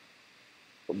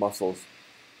the muscles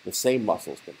the same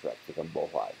muscles contracted on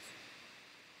both eyes.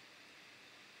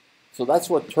 So that's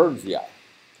what turns the eye.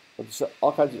 But there's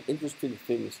all kinds of interesting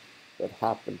things that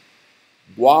happen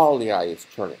while the eye is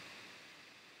turning.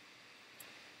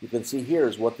 You can see here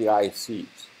is what the eye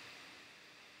sees.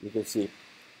 You can see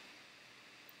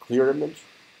clear image,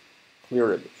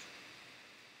 clear image.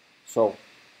 So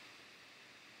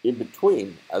in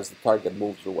between, as the target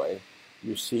moves away,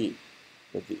 you see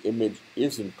that the image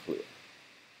isn't clear.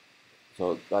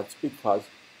 So that's because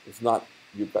it's not,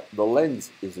 the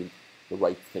lens isn't the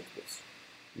right thickness.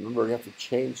 Remember, you have to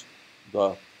change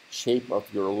the shape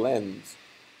of your lens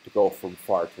to go from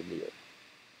far to near.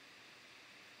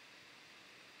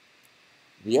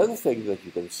 The other thing that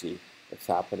you can see that's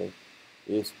happening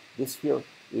is this here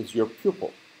is your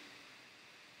pupil.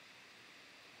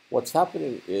 What's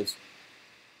happening is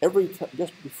every time,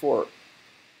 just before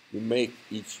you make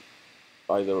each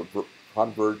either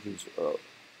convergence or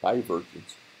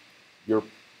divergence, your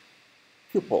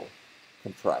pupil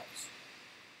contracts.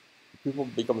 The pupil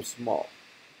becomes small.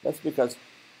 That's because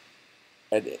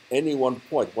at any one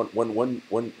point,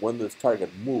 when this target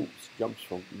moves, jumps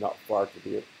from not far to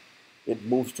near, it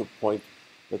moves to a point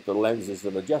that the lens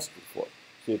isn't adjusted for.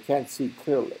 So you can't see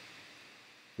clearly.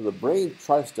 So the brain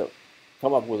tries to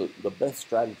come up with the best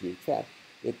strategy it can.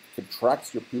 It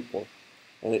contracts your pupil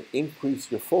and it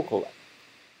increases your focal length.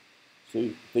 So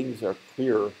things are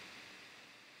clearer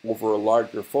over a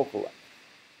larger focal length.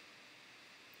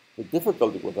 The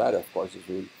difficulty with that, of course, is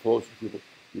when you close your pupil,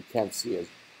 you can't see as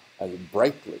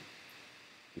brightly.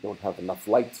 You don't have enough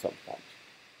light sometimes.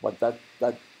 But that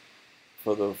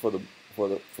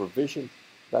for vision,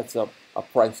 that's a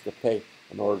price to pay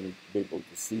in order to be able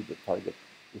to see the target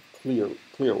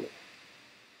clearly.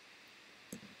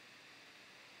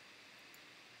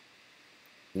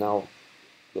 Now,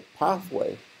 the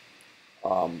pathway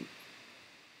for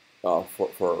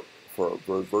a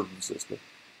divergent system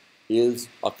is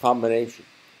a combination.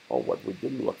 What we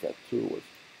didn't look at too was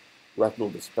retinal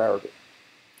disparity.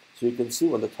 So you can see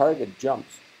when the target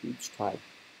jumps each time,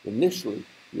 initially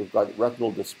you've got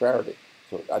retinal disparity,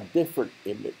 so a different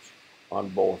image on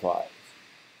both eyes.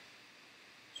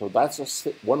 So that's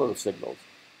one of the signals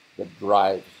that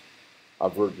drives a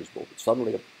vergence movement.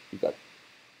 Suddenly you got,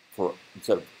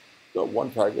 instead of the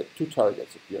one target, two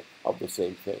targets appear of the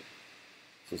same thing.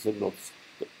 It's a signal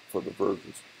for the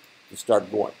vergence to start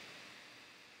going.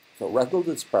 So retinal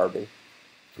disparity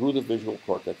through the visual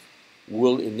cortex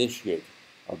will initiate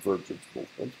a vergence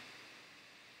movement.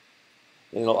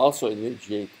 And it'll also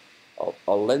initiate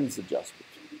a lens adjustment.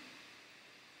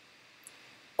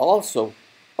 Also,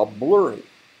 a blurring.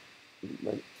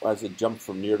 As it jumped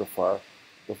from near to far,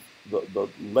 the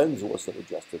lens wasn't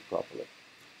adjusted properly.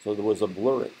 So there was a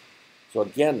blurring. So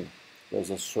again,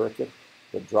 there's a circuit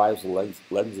that drives the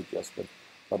lens adjustment,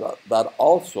 but that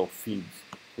also feeds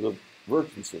to the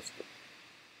vergence system.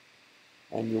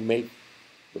 And you make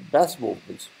the best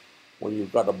movements when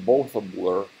you've got both a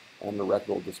blur and a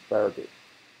retinal disparity.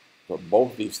 So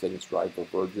both these things drive the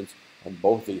vergence, and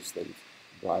both these things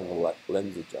drive a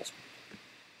lens adjustment.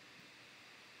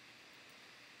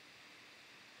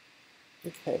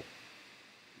 Okay,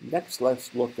 next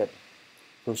let's look at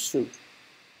pursuit.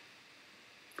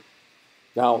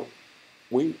 Now,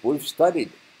 we've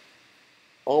studied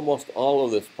almost all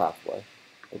of this pathway.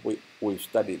 We've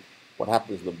studied what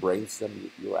happens in the brainstem.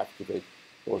 You activate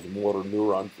those motor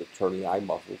neurons that turn the eye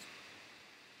muscles.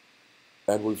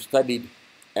 And we've studied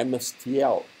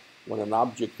MSTL, when an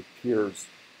object appears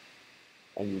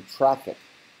and you track it,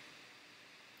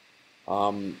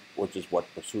 which is what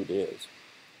pursuit is.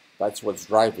 That's what's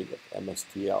driving it,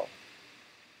 MSTL.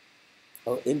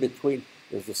 In between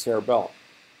is the cerebellum.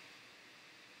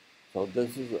 So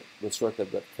this is the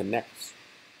circuit that connects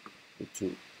the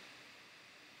two.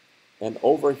 And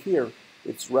over here,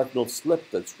 it's retinal slip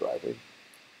that's driving.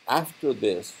 After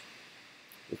this,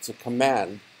 it's a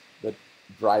command that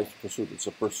drives pursuit. It's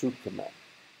a pursuit command.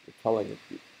 You're telling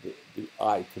it, the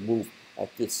eye to move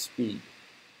at this speed.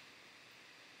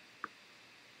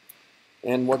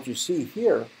 And what you see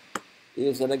here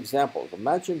is an example.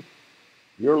 Imagine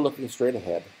you're looking straight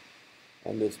ahead,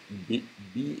 and this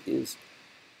bee is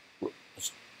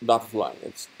not flying.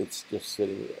 It's just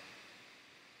sitting there.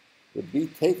 The bee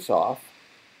takes off.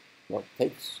 Well,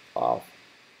 takes off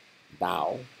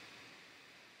now.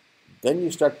 Then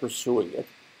you start pursuing it.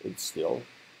 It's still.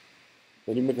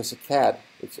 Then you make a saccade.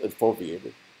 It's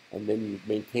foveated, and then you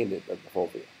maintain it at the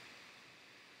fovea.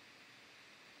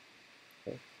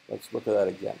 Okay, let's look at that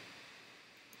again.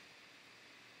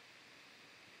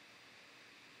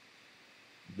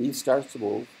 Bee starts to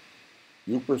move.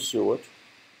 You pursue it.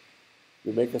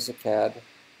 You make a saccade.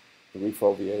 to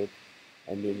refoveate it,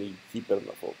 and then you keep it in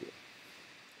the fovea.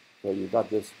 So you've got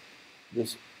this,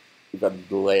 you've got a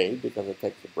delay because it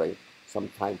takes a break, some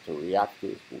time to react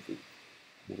to this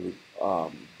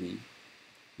bee.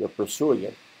 You're pursuing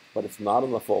it, but it's not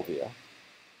in the fovea.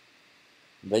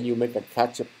 Then you make a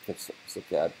catch-up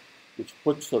cycad, which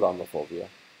puts it on the fovea,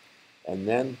 and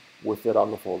then with it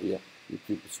on the fovea, you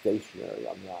keep it stationary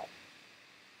on the eye.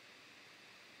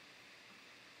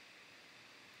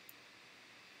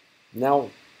 Now,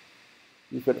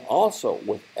 you can also,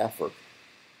 with effort,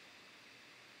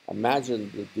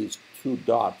 imagine that these two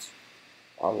dots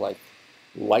are like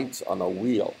lights on a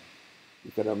wheel.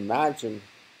 You can imagine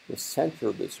the center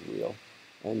of this wheel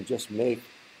and just make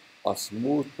a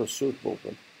smooth pursuit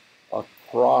movement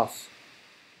across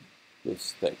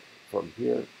this thing. From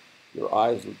here, your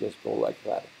eyes will just go like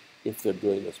that if they're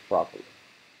doing this properly.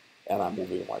 And I'm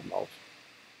moving my mouse.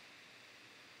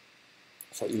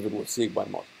 So even with seeing my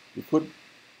mouse, you could,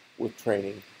 with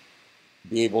training,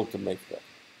 be able to make that.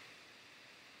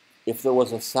 If there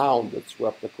was a sound that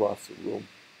swept across the room,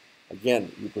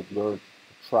 again, you could learn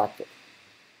to track it.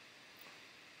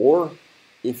 Or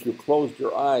if you closed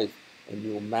your eyes and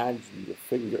you imagine your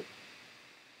finger,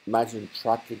 imagine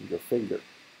tracking your finger,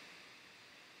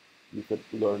 you could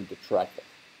learn to track it.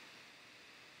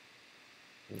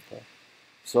 Okay.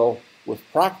 So with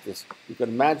practice, you can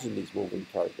imagine these moving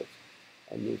targets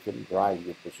and you can drive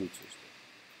your pursuit system.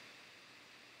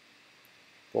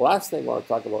 The last thing I want to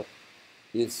talk about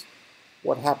is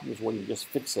what happens when you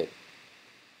just fixate.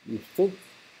 You think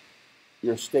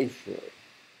you're stationary,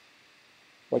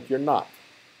 but you're not.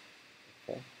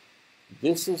 Okay?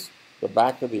 This is the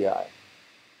back of the eye,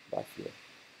 back here.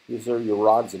 These are your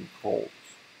rods and cones.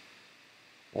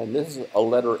 And this is a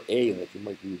letter A that you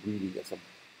might be reading as a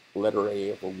letter A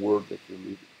of a word that you're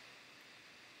reading.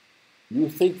 You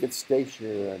think it's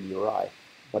stationary on your eye,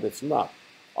 but it's not.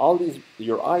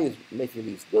 Your eye is making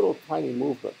these little tiny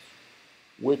movements,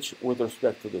 which with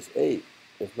respect to this A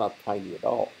is not tiny at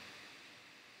all.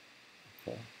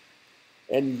 Okay?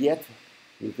 And yet,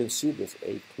 you can see this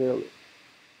A clearly.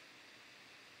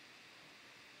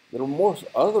 The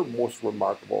most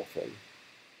remarkable thing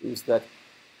is that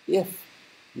if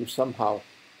you somehow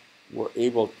were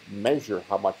able to measure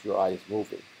how much your eye is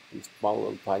moving, these small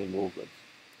little tiny movements,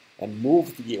 and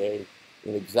move the A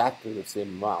in exactly the same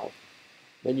amount,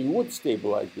 then you would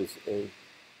stabilize this A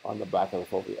on the back of the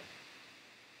fovea.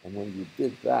 And when you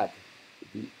did that,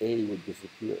 the A would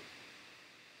disappear.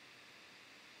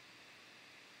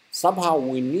 Somehow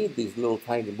we need these little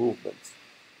tiny movements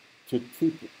to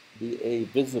keep the A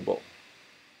visible.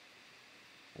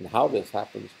 And how this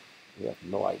happens, we have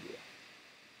no idea.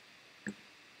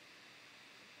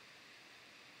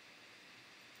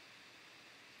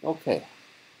 Okay.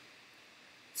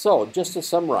 So just to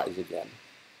summarize again,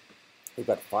 we've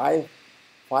got five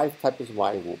types of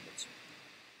eye movements.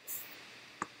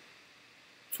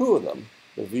 Two of them,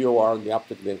 the VOR and the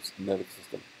optic nerve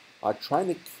system, are trying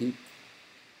to keep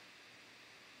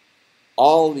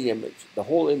all the image, the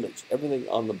whole image, everything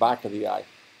on the back of the eye,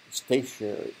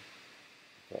 stationary.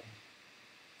 Okay.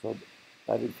 So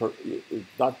that is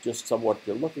not just what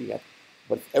you're looking at,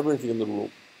 but everything in the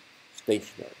room,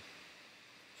 stationary.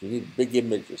 So you need big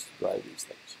images to drive these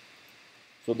things.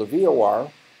 So the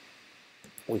VOR,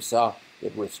 we saw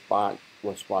it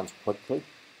responds quickly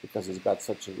because it's got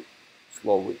such a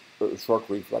short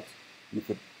reflex. You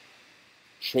could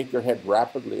shake your head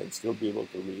rapidly and still be able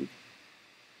to read.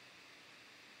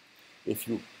 If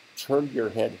you turn your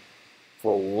head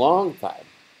for a long time,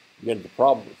 you get into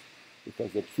problems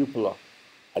because the cupula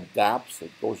adapts,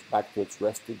 it goes back to its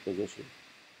resting position,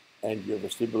 and your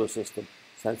vestibular system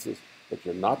senses that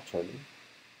you're not turning,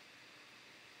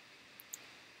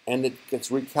 and it gets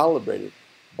recalibrated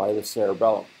by the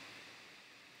cerebellum,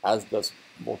 as does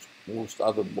most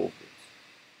other movements.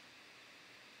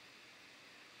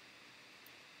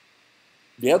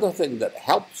 The other thing that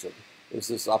helps it is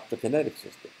this optokinetic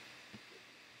system.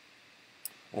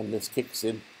 And this kicks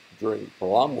in during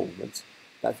prolonged movements.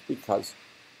 That's because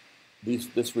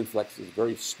this reflex is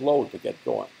very slow to get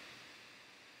going.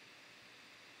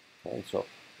 Okay, so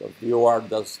the VOR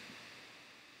does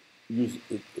use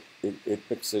it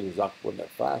picks things up when they're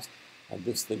fast, and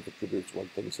this thing contributes when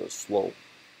things are slow.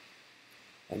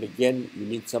 And again, you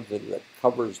need something that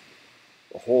covers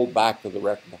the whole back of the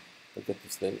retina to get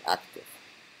this thing active,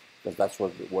 because that's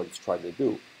what it's trying to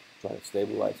do, trying to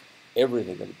stabilize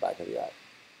everything in the back of the eye.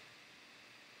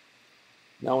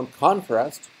 Now, in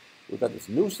contrast, we've got this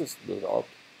new system developed.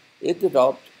 It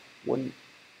developed when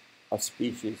a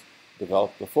species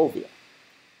developed the fovea.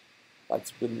 That's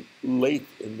been late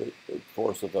in the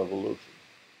course of evolution.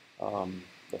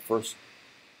 the first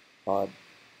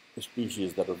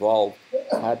species that evolved,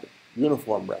 had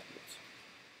uniform retinas.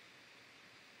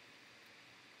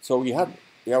 So you have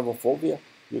a fovea,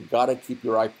 you've got to keep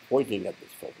your eye pointing at this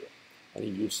fovea. And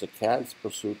you use saccades,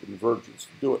 pursuit, and vergence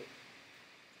to do it.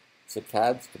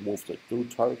 Saccades to move to two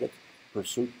target,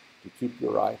 pursuit to keep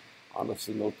your eye on a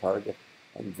single target,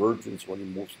 and vergence when he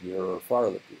moves nearer or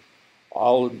farther to you.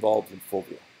 All involved in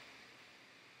fovea.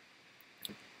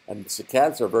 And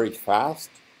saccades are very fast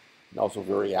and also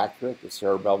very accurate. The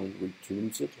cerebellum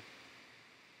retunes it.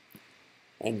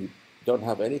 And you don't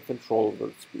have any control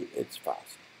over its speed. It's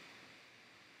fast.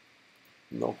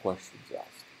 No questions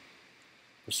asked.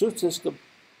 Pursuit system,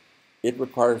 it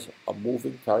requires a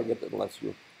moving target unless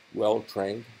you're well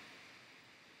trained.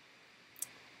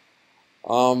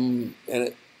 And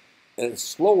it's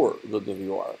slower than the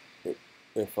VR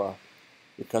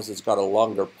because it's got a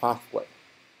longer pathway.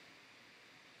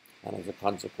 And as a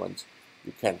consequence,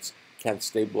 you can't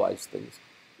stabilize things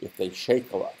if they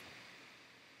shake a lot.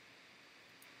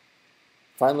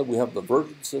 Finally, we have the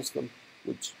vergence system,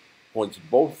 which points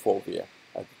both fovea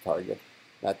at the target.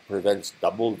 That prevents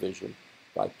double vision,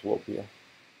 diplopia,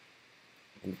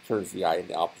 and turns the eye in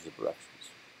the opposite directions.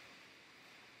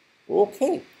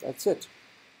 Okay, that's it.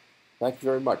 Thank you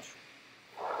very much.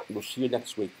 We'll see you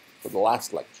next week for the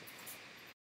last lecture.